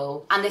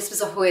beautiful. And this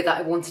was a Hoya that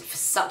I wanted for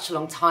such a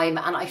long time,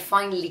 and I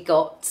finally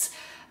got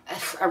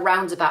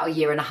around about 1.5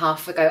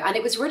 years ago, and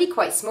it was really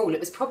quite small. It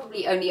was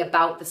probably only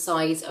about the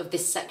size of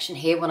this section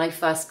here when I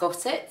first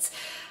got it.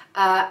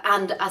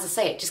 And as I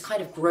say, it just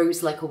kind of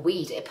grows like a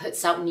weed. It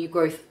puts out new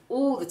growth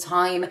all the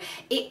time.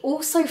 It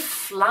also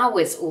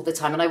flowers all the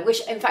time. And I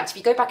wish, in fact, if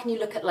you go back and you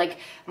look at like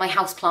my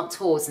houseplant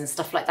tours and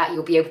stuff like that,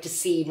 you'll be able to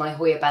see my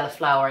Hoya Bella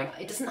flowering.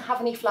 It doesn't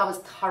have any flowers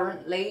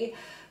currently,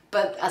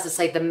 but as I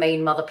say, the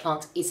main mother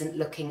plant isn't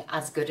looking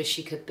as good as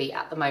she could be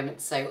at the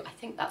moment. So I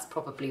think that's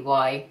probably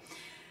why.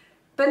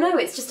 But no,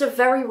 it's just a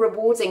very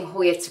rewarding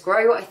Hoya to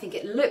grow. I think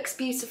it looks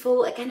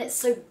beautiful. Again, it's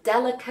so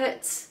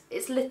delicate.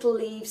 Its little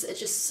leaves are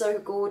just so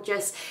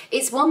gorgeous.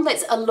 It's one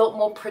that's a lot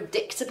more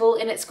predictable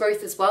in its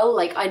growth as well.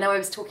 Like I know I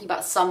was talking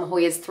about some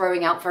Hoyas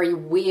throwing out very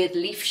weird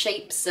leaf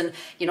shapes and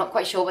you're not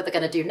quite sure what they're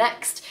going to do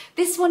next.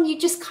 This one, you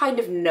just kind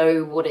of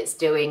know what it's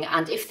doing.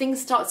 And if things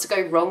start to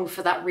go wrong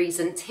for that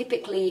reason,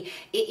 typically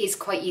it is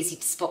quite easy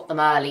to spot them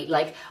early.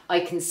 Like I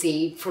can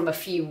see from a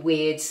few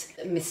weird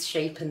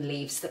misshapen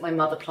leaves that my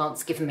mother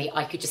plant's given me,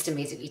 I could just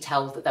immediately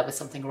tell that there was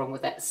something wrong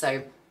with it.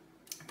 So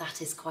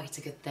that is quite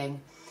a good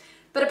thing.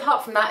 But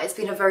apart from that, it's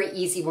been a very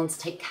easy one to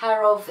take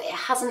care of. It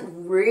hasn't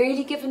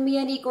really given me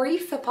any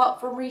grief apart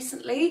from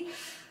recently.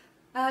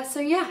 So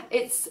yeah,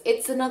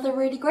 it's another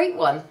really great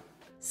one.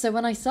 So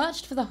when I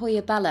searched for the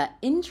Hoya Bella,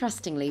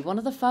 interestingly, one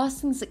of the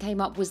first things that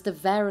came up was the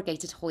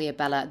variegated Hoya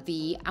Bella,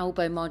 the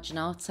Alba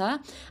Marginata.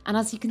 And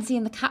as you can see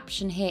in the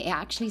caption here, it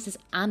actually says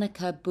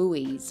Annika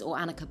Buoys or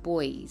Annika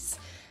Boys.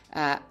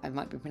 I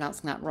might be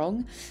pronouncing that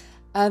wrong.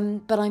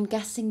 But I'm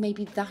guessing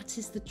maybe that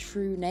is the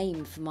true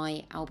name for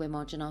my Alba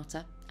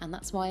Marginata. and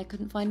that's why I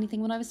couldn't find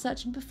anything when I was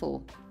searching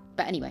before.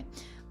 But anyway,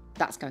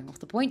 that's going off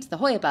the point. The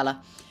Hoya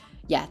Bella.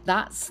 Yeah,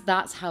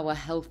 that's how a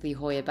healthy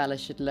Hoya Bella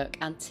should look,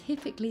 and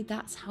typically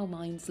that's how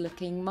mine's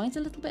looking. Mine's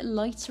a little bit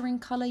lighter in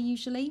colour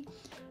usually.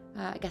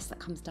 I guess that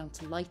comes down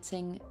to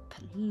lighting, but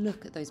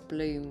look at those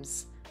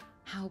blooms.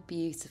 How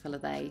beautiful are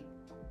they?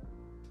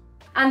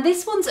 And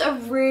this one's a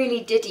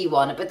really diddy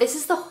one, but this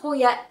is the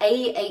Hoya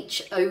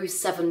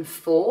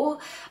AH074,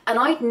 and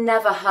I'd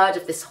never heard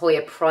of this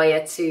Hoya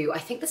prior to, I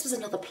think this was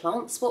another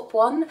plant swap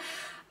one.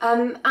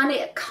 And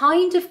it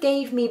kind of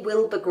gave me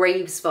Wilbur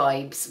Graves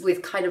vibes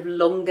with kind of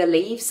longer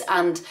leaves,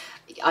 and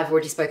I've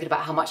already spoken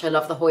about how much I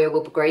love the Hoya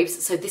Wilbur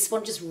Graves, so this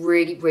one just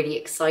really, really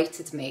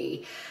excited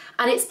me.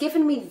 And it's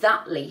given me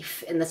that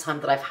leaf in the time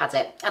that I've had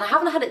it. And I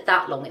haven't had it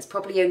that long. It's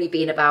probably only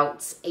been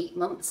about 8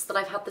 months that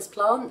I've had this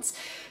plant.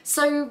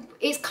 So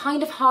it's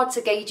kind of hard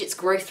to gauge its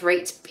growth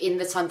rate in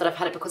the time that I've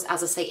had it because,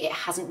 as I say, it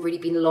hasn't really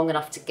been long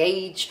enough to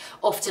gauge.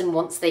 Often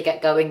once they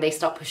get going, they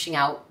start pushing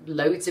out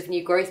loads of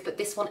new growth, but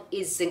this one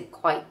isn't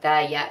quite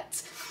there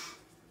yet.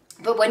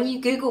 But when you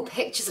Google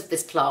pictures of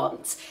this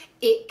plant,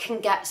 it can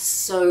get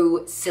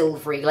so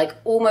silvery, like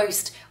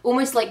almost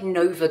like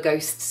Nova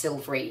Ghost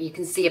silvery. You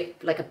can see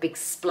like a big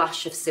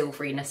splash of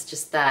silveryness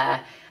just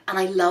there. And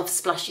I love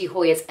splashy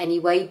Hoyas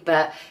anyway,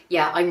 but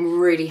yeah, I'm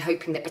really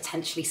hoping that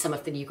potentially some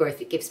of the new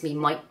growth it gives me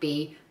might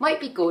be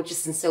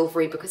gorgeous and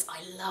silvery, because I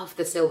love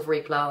the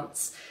silvery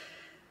plants.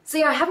 So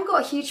yeah, I haven't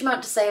got a huge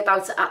amount to say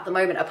about it at the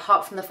moment,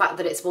 apart from the fact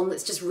that it's one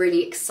that's just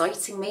really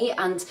exciting me.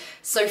 And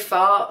so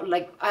far,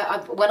 like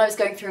when I was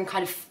going through and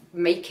kind of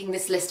making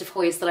this list of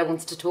Hoyas that I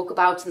wanted to talk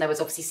about, and there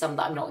was obviously some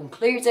that I'm not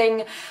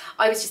including,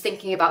 I was just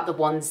thinking about the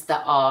ones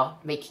that are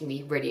making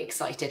me really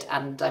excited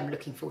and I'm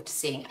looking forward to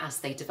seeing as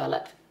they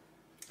develop.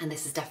 And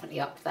this is definitely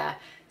up there.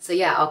 So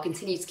yeah, I'll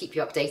continue to keep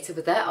you updated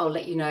with it. I'll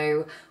let you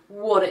know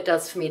what it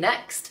does for me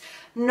next.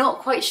 Not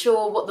quite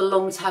sure what the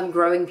long-term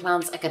growing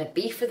plans are going to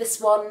be for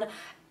this one.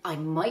 I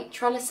might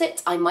trellis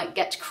it. I might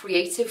get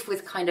creative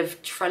with kind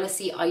of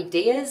trellisy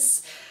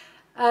ideas.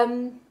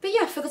 But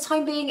yeah, for the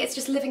time being, it's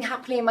just living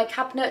happily in my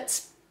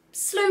cabinet,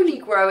 slowly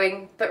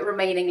growing, but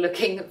remaining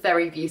looking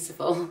very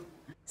beautiful.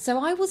 So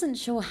I wasn't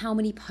sure how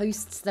many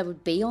posts there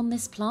would be on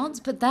this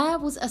plant, but there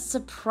was a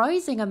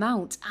surprising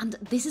amount. And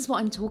this is what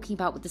I'm talking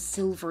about with the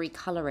silvery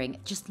colouring.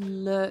 Just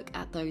look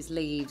at those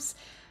leaves.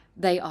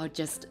 They are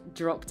just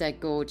drop dead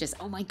gorgeous.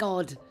 Oh my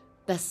God.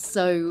 They're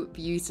so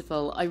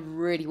beautiful. I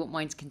really want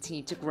mine to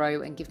continue to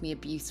grow and give me a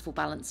beautiful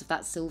balance of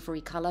that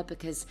silvery colour,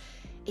 because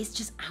it's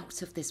just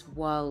out of this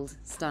world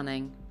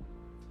stunning.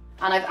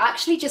 And I've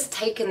actually just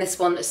taken this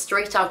one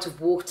straight out of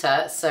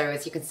water. So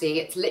as you can see,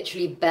 it's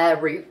literally bare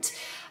root.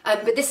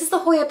 But this is the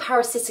Hoya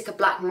Parasitica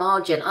Black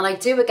Margin, and I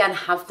do again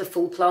have the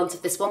full plant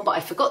of this one, but I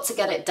forgot to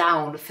get it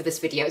down for this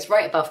video. It's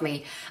right above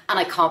me and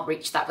I can't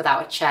reach that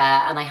without a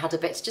chair, and I had a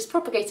bit just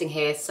propagating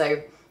here,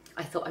 so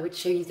I thought I would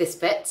show you this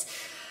bit.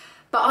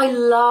 But I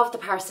love the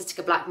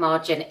Parasitica Black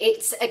Margin.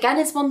 It's, again,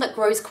 is one that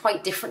grows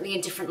quite differently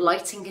in different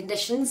lighting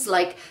conditions.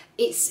 Like,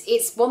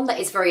 it's one that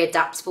is very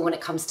adaptable when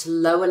it comes to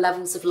lower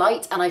levels of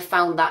light, and I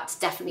found that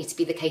definitely to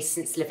be the case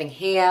since living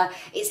here.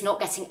 It's not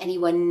getting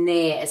anywhere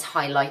near as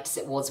high light as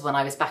it was when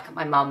I was back at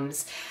my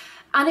mum's.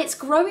 And it's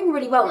growing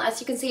really well, and as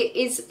you can see, it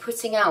is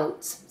putting out,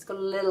 it's got a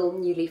little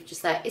new leaf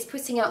just there, it's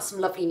putting out some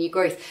lovely new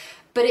growth.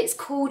 But it's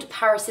called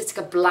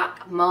Parasitica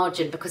Black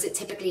Margin because it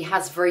typically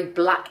has very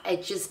black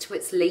edges to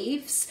its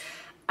leaves.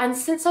 And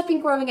since I've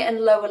been growing it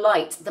in lower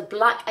light, the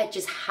black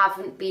edges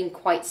haven't been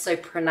quite so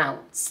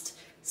pronounced.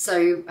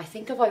 So I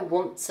think if I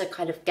want to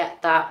kind of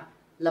get that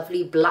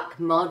lovely black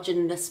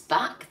marginness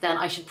back, then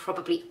I should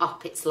probably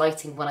up its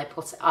lighting when I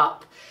pot it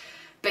up.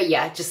 But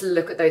yeah, just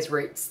look at those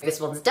roots. This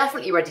one's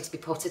definitely ready to be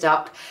potted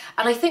up.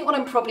 And I think what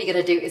I'm probably going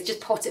to do is just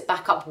pot it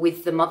back up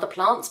with the mother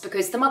plants,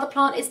 because the mother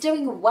plant is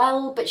doing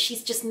well, but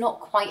she's just not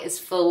quite as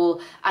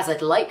full as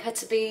I'd like her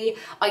to be.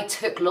 I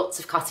took lots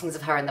of cuttings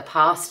of her in the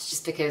past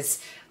just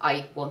because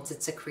I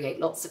wanted to create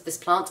lots of this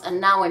plant. And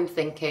now I'm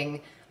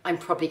thinking I'm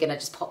probably going to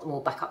just pot them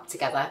all back up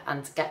together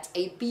and get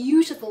a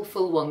beautiful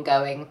full one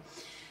going.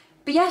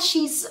 But yeah,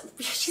 she's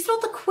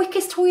not the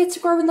quickest Hoya to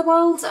grow in the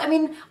world. I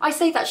mean, I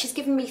say that she's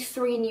given me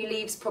 3 new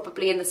leaves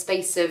probably in the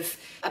space of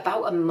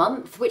about a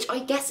month, which I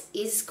guess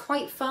is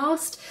quite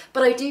fast.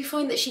 But I do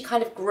find that she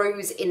kind of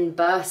grows in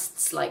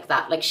bursts like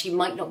that. Like, she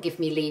might not give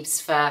me leaves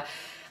for,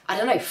 I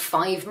don't know,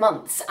 5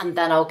 months, and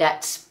then I'll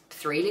get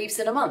 3 leaves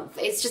in a month.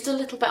 It's just a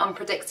little bit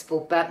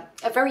unpredictable, but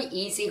a very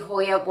easy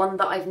Hoya, one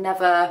that I've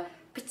never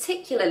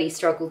particularly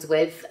struggled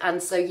with.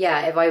 And so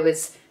yeah, if I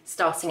was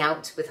starting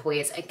out with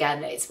Hoyas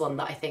again, it's one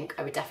that I think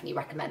I would definitely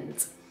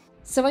recommend.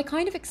 So I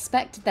kind of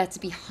expected there to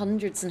be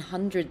hundreds and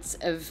hundreds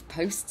of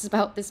posts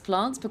about this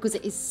plant because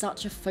it is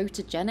such a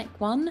photogenic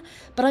one,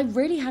 but I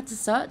really had to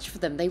search for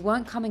them. They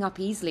weren't coming up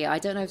easily. I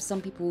don't know if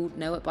some people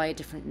know it by a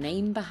different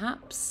name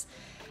perhaps.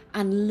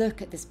 And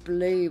look at this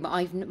bloom.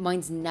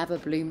 Mine's never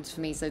bloomed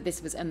for me, so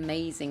this was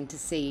amazing to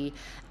see.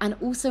 And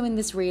also in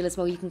this reel as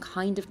well, you can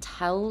kind of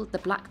tell the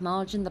black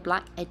margin, the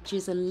black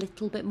edges a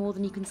little bit more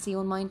than you can see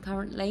on mine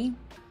currently.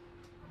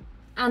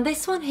 And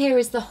this one here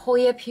is the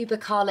Hoya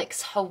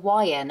pubicalis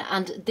Hawaiian,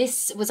 and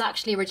this was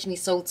actually originally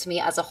sold to me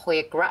as a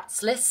Hoya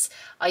gracilis.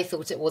 I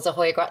thought it was a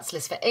Hoya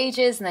gracilis for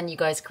ages, and then you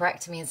guys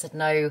corrected me and said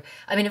no.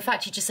 I mean, in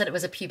fact, you just said it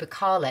was a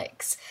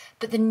pubicalis.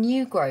 But the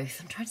new growth,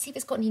 I'm trying to see if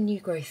it's got any new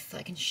growth that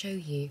I can show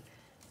you.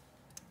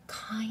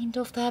 Kind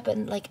of there, but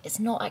like it's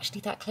not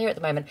actually that clear at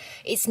the moment.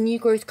 Its new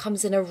growth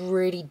comes in a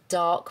really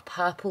dark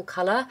purple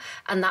colour,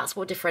 and that's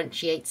what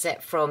differentiates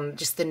it from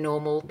just the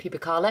normal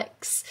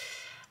pubicalis.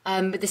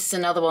 But this is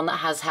another one that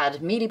has had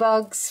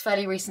mealybugs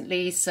fairly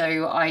recently,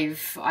 so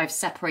I've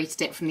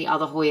separated it from the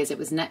other Hoyas it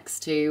was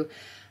next to.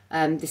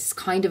 This is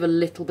kind of a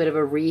little bit of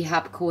a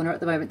rehab corner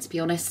at the moment, to be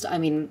honest. I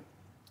mean,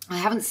 I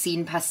haven't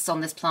seen pests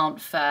on this plant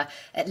for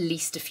at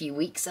least a few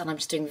weeks, and I'm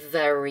just doing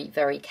very,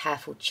 very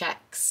careful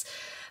checks.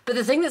 But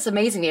the thing that's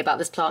amazing me about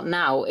this plant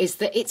now is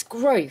that its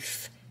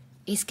growth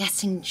is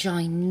getting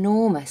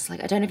ginormous.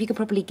 Like, I don't know if you can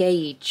probably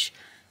gauge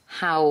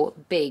how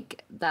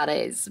big that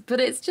is, but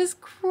it's just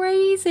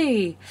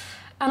crazy.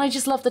 And I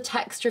just love the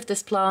texture of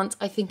this plant.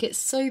 I think it's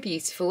so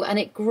beautiful, and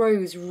it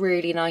grows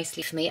really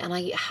nicely for me, and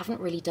I haven't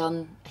really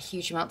done a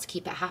huge amount to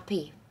keep it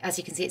happy. As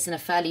you can see, it's in a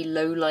fairly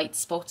low light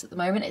spot at the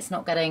moment. It's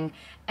not getting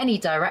any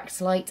direct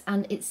light,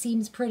 and it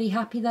seems pretty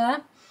happy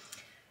there.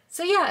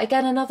 So yeah,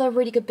 again, another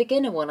really good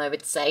beginner one, I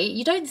would say.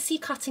 You don't see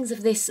cuttings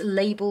of this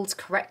labelled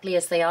correctly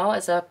as they are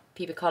as a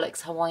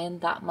pubicalis Hawaiian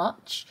that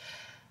much.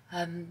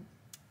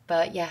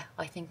 But yeah,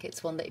 I think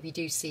it's one that if you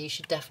do see, you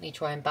should definitely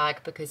try and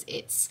bag, because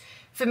it's,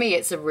 for me,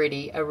 it's a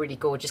really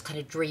gorgeous kind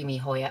of dreamy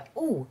Hoya.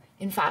 Oh,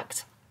 in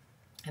fact,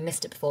 I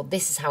missed it before.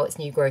 This is how its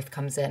new growth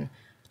comes in.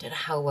 I don't know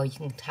how well you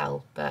can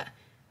tell, but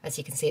as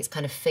you can see, it's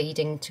kind of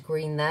fading to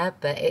green there,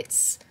 but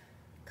it's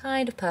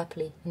kind of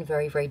purpley and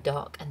very, very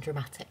dark and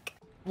dramatic.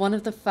 One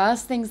of the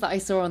first things that I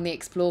saw on the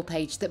Explore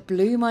page that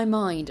blew my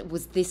mind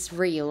was this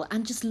reel,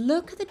 and just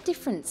look at the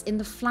difference in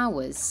the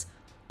flowers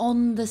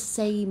on the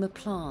same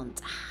plant.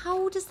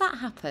 How does that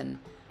happen?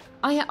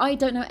 I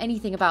don't know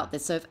anything about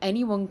this, so if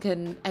anyone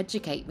can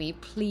educate me,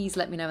 please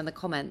let me know in the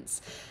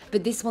comments.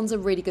 But this one's a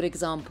really good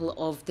example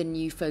of the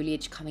new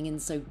foliage coming in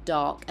so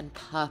dark and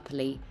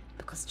purpley,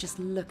 because just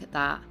look at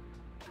that.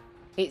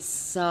 It's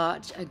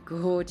such a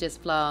gorgeous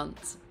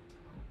plant.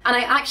 And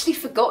I actually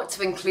forgot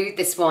to include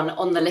this one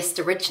on the list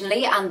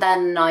originally, and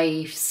then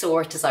I saw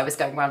it as I was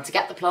going around to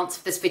get the plants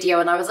for this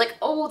video, and I was like,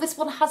 oh, this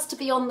one has to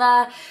be on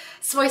there.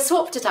 So I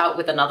swapped it out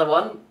with another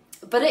one,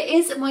 but it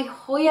is my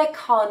Hoya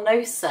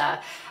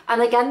carnosa.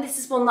 And again, this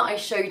is one that I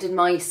showed in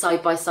my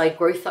side-by-side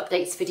growth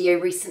updates video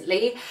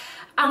recently.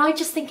 And I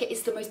just think it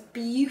is the most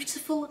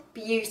beautiful,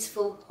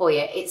 beautiful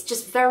Hoya. It's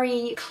just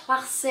very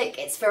classic,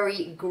 it's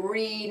very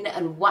green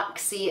and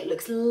waxy, it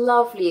looks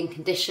lovely and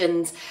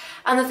conditioned.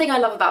 And the thing I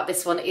love about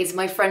this one is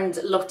my friend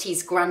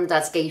Lottie's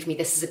granddad gave me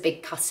this as a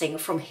big cutting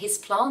from his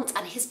plant,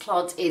 and his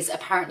plant is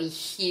apparently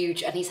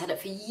huge, and he's had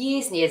it for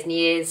years and years and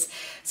years.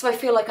 So I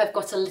feel like I've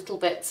got a little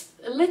bit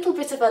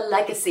of a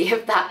legacy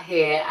of that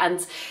here,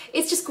 and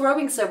it's just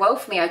growing so well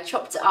for me. I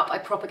chopped it up, I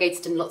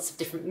propagated in lots of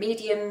different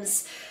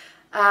mediums.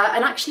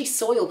 And actually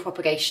soil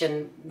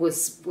propagation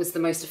was the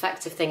most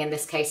effective thing in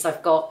this case.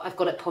 I've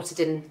got it potted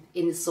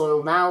in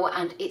soil now,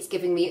 and it's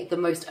giving me the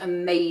most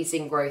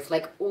amazing growth.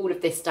 Like, all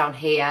of this down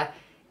here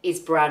is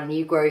brand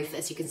new growth.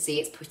 As you can see,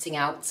 it's putting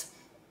out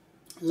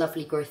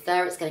lovely growth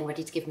there. It's getting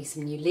ready to give me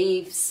some new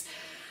leaves.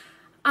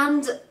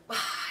 And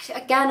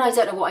again, I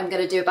don't know what I'm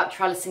going to do about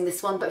trellising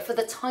this one, but for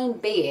the time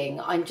being,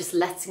 I'm just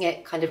letting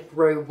it kind of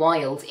grow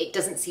wild. It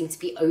doesn't seem to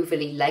be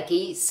overly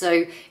leggy,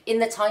 so in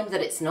the time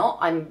that it's not,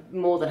 I'm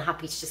more than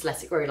happy to just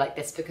let it grow like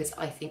this, because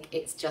I think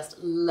it's just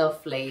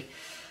lovely.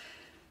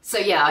 So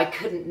yeah, I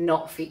couldn't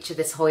not feature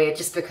this Hoya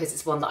just because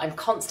it's one that I'm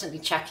constantly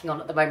checking on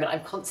at the moment.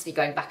 I'm constantly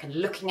going back and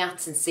looking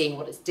at and seeing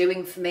what it's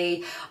doing for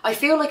me. I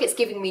feel like it's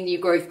giving me new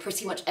growth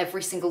pretty much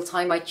every single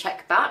time I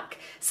check back.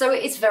 So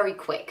it is very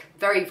quick,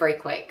 very, very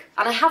quick.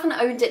 And I haven't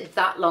owned it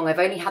that long. I've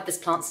only had this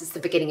plant since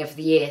the beginning of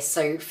the year,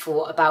 so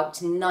for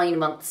about 9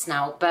 months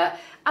now. But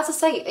as I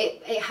say,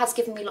 it has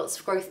given me lots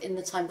of growth in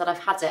the time that I've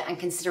had it, and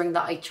considering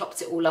that I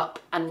chopped it all up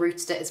and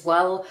rooted it as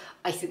well,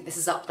 I think this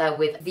is up there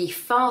with the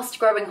fast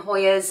growing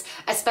Hoyas,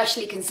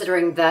 especially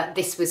considering that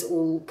this was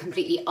all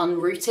completely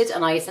unrooted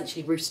and I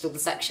essentially rooted all the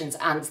sections,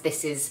 and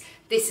this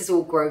is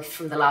all growth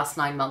from the last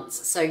 9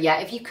 months. So yeah,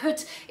 if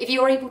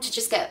you're able to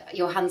just get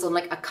your hands on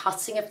like a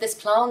cutting of this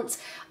plant,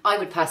 I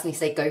would personally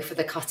say go for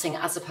the cutting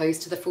as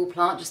opposed to the full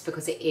plant, just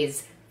because it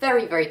is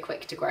very, very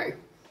quick to grow.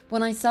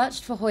 When I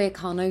searched for Hoya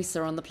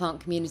carnosa on the plant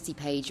community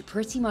page,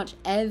 pretty much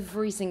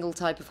every single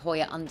type of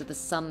Hoya under the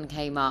sun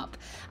came up.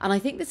 And I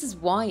think this is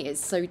why it's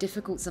so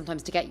difficult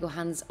sometimes to get your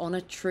hands on a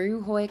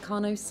true Hoya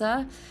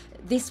carnosa.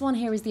 This one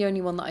here is the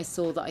only one that I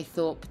saw that I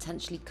thought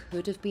potentially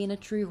could have been a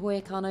true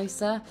Hoya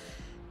carnosa.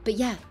 But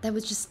yeah, there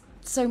was just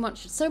so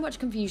much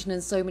confusion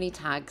and so many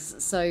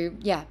tags. So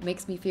yeah,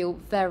 makes me feel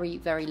very,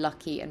 very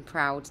lucky and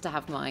proud to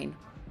have mine.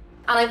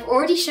 And I've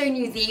already shown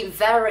you the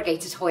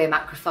variegated Hoya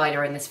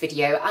macrophylla in this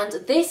video, and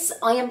this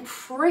I am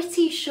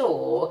pretty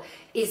sure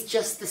is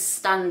just the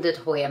standard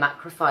Hoya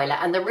macrophylla.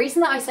 And the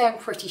reason that I say I'm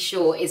pretty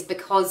sure is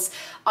because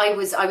I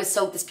was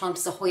sold this plant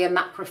as a Hoya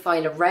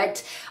macrophylla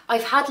red.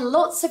 I've had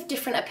lots of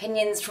different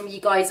opinions from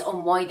you guys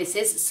on why this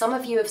is. Some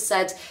of you have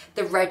said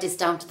the red is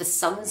down to the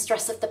sun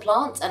stress of the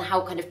plant and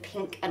how kind of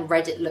pink and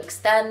red it looks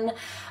then.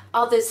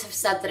 Others have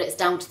said that it's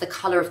down to the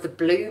colour of the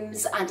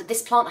blooms, and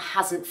this plant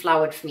hasn't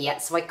flowered for me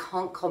yet, so I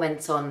can't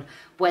comment on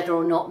whether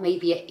or not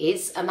maybe it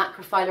is a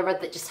macrophylla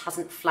red that just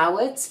hasn't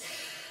flowered.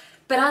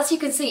 But as you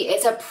can see,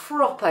 it's a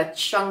proper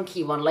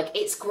chunky one. Like,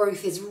 its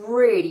growth is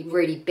really,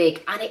 really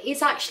big, and it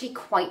is actually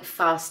quite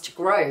fast to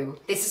grow.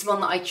 This is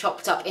one that I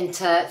chopped up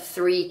into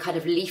 3 kind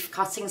of leaf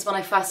cuttings when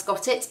I first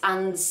got it,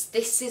 and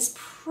this is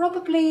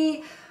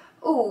probably,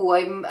 oh,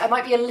 I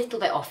might be a little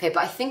bit off here,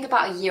 but I think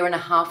about 1.5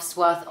 years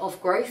worth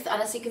of growth.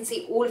 And as you can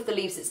see, all of the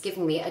leaves it's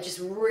giving me are just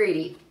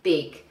really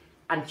big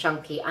and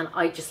chunky, and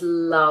I just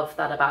love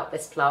that about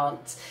this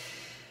plant.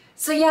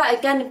 So yeah,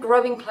 again,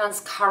 growing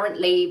plants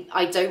currently,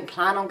 I don't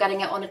plan on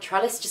getting it on a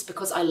trellis just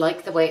because I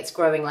like the way it's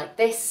growing like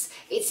this.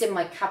 It's in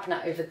my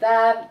cabinet over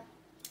there,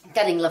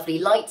 getting lovely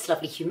lights,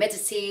 lovely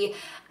humidity,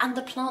 and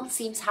the plant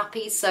seems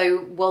happy. So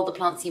while the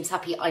plant seems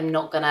happy, I'm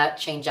not gonna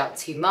change out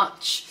too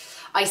much.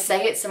 I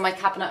say it's in my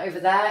cabinet over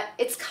there.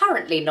 It's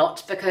currently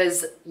not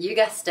because, you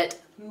guessed it,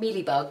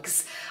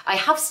 mealybugs. I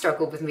have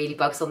struggled with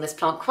mealybugs on this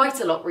plant quite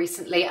a lot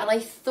recently, and I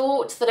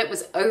thought that it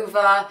was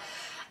over,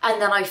 and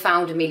then I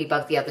found a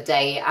mealybug the other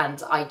day,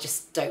 and I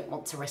just don't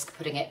want to risk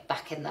putting it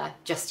back in there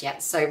just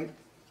yet. So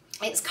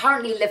it's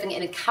currently living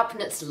in a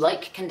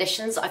cabinet-like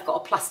conditions. I've got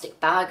a plastic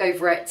bag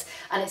over it,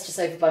 and it's just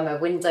over by my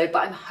window,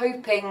 but I'm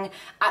hoping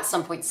at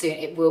some point soon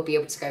it will be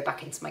able to go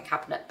back into my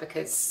cabinet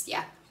because,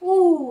 yeah.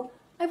 Ooh,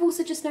 I've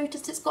also just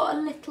noticed it's got a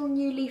little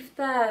new leaf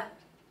there.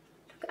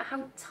 Look at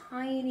how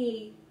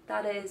tiny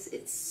that is.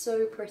 It's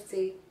so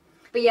pretty.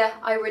 But yeah,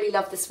 I really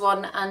love this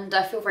one, and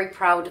I feel very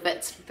proud of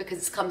it because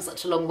it's come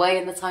such a long way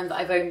in the time that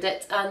I've owned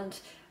it, and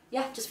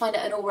yeah, just find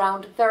it an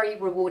all-round very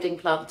rewarding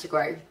plant to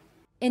grow.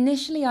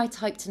 Initially I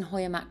typed in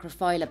Hoya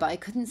macrophylla, but I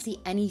couldn't see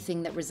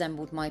anything that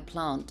resembled my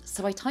plant.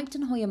 So I typed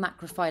in Hoya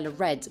macrophylla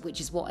red,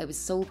 which is what I was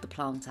sold the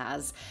plant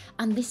as,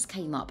 and this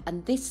came up,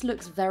 and this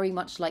looks very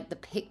much like the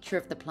picture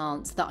of the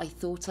plant that I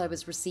thought I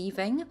was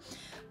receiving.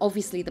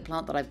 Obviously the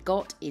plant that I've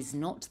got is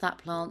not that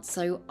plant,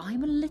 so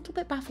I'm a little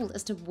bit baffled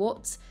as to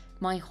what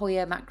my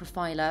Hoya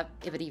macrophylla,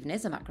 if it even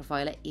is a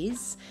macrophylla,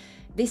 is.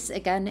 This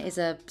again is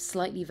a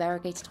slightly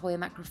variegated Hoya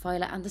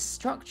macrophylla, and the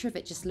structure of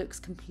it just looks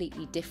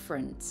completely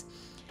different.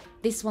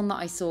 This one that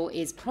I saw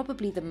is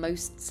probably the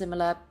most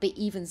similar, but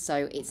even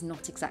so, it's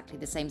not exactly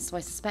the same. So I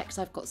suspect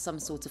I've got some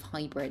sort of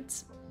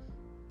hybrids.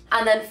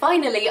 And then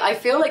finally, I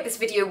feel like this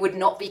video would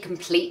not be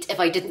complete if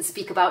I didn't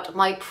speak about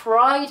my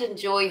pride and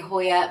joy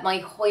Hoya, my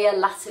Hoya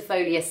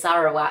latifolia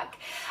Sarawak.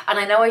 And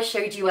I know I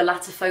showed you a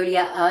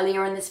latifolia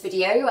earlier in this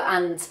video,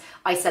 and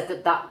I said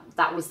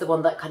that was the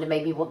one that kind of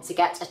made me want to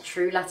get a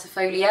true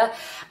latifolia.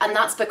 And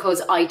that's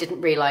because I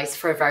didn't realise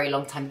for a very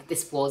long time that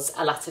this was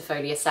a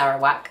latifolia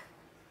Sarawak.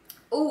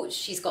 Oh,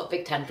 she's got a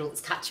big tendril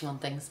that's catching on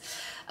things.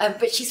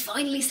 But she's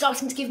finally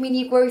starting to give me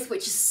new growth,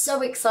 which is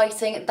so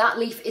exciting. That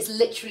leaf is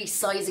literally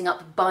sizing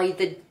up by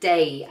the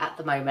day at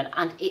the moment,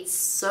 and it's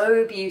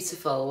so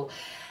beautiful.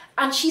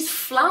 And she's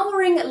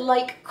flowering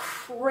like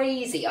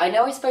crazy. I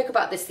know I spoke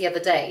about this the other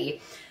day,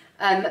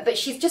 but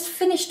she's just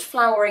finished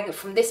flowering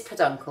from this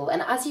peduncle,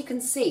 and as you can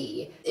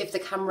see, if the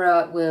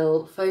camera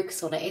will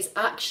focus on it, it's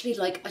actually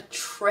like a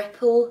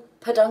triple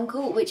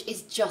peduncle, which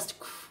is just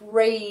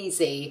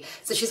crazy.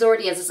 So she's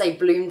already, as I say,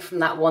 bloomed from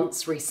that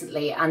once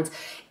recently and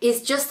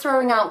is just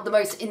throwing out the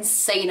most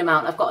insane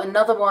amount. I've got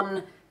another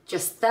one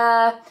just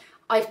there.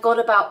 I've got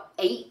about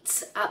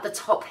 8 at the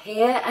top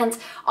here, and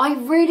I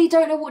really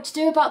don't know what to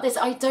do about this.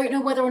 I don't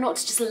know whether or not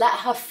to just let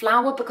her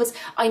flower, because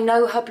I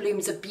know her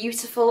blooms are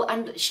beautiful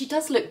and she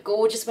does look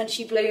gorgeous when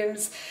she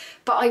blooms,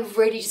 but I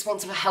really just want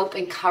to help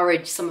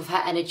encourage some of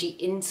her energy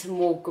into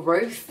more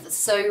growth.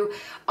 So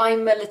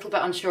I'm a little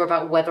bit unsure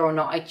about whether or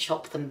not I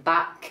chop them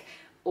back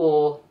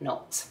or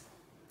not.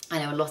 I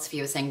know a lot of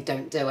you are saying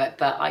don't do it,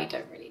 but I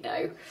don't really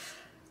know.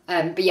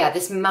 But yeah,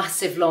 this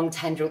massive long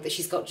tendril that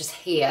she's got just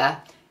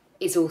here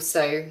is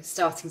also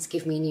starting to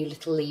give me new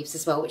little leaves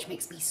as well, which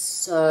makes me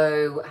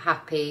so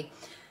happy.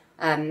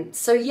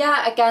 So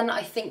yeah, again,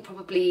 I think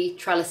probably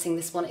trellising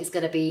this one is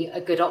going to be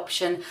a good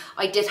option.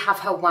 I did have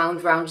her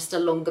wound around just a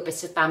longer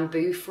bit of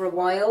bamboo for a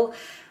while,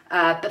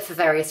 but for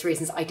various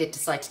reasons I did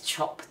decide to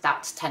chop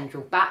that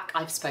tendril back.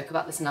 I've spoke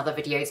about this in other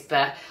videos,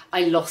 but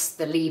I lost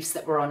the leaves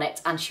that were on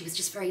it and she was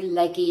just very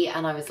leggy,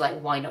 and I was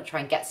like, why not try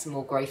and get some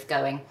more growth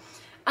going?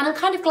 And I'm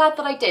kind of glad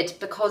that I did,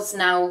 because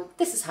now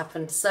this has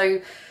happened.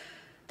 So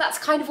that's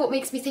kind of what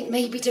makes me think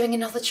maybe doing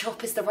another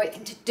chop is the right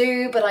thing to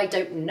do, but I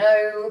don't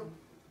know.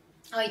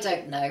 I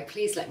don't know.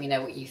 Please let me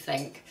know what you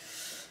think.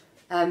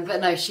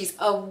 But no, she's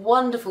a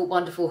wonderful,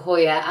 wonderful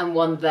Hoya, and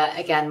one that,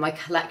 again, my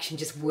collection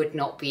just would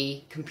not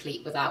be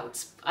complete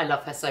without. I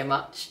love her so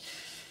much.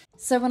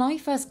 So when I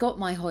first got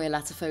my Hoya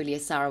latifolia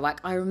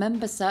Sarawak, I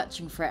remember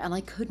searching for it and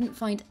I couldn't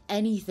find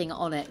anything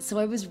on it. So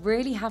I was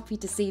really happy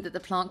to see that the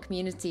plant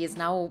community is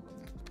now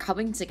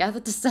coming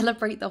together to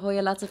celebrate the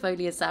Hoya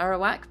latifolia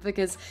Sarawak,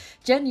 because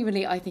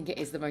genuinely I think it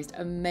is the most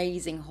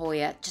amazing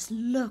Hoya. Just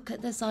look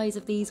at the size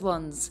of these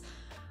ones.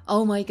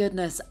 Oh my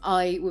goodness,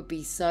 I would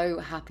be so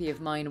happy if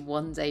mine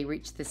one day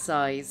reached this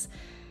size.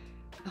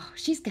 Oh,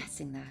 she's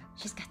getting there.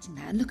 She's getting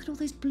there. And look at all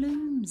those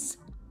blooms.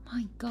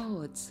 My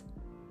God.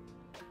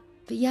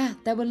 But yeah,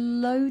 there were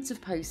loads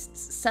of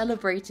posts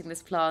celebrating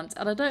this plant,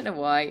 and I don't know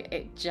why,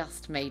 it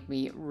just made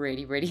me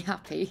really, really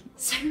happy.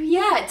 So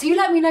yeah, do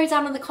let me know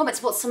down in the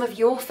comments what some of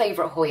your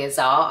favourite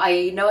Hoyas are.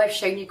 I know I've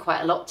shown you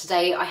quite a lot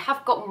today. I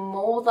have got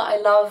more that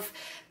I love,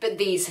 but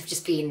these have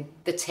just been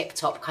the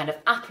tip-top kind of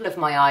apple of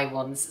my eye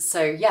ones.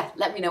 So yeah,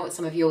 let me know what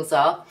some of yours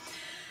are.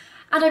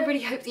 And I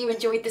really hope that you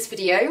enjoyed this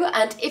video,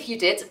 and if you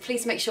did,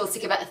 please make sure to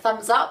give it a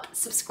thumbs up,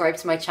 subscribe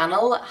to my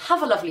channel,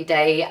 have a lovely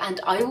day, and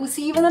I will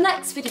see you in the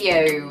next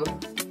video.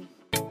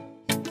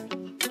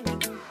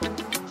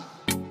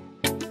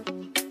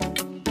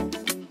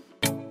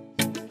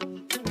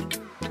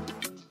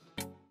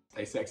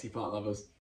 Stay sexy, plant lovers.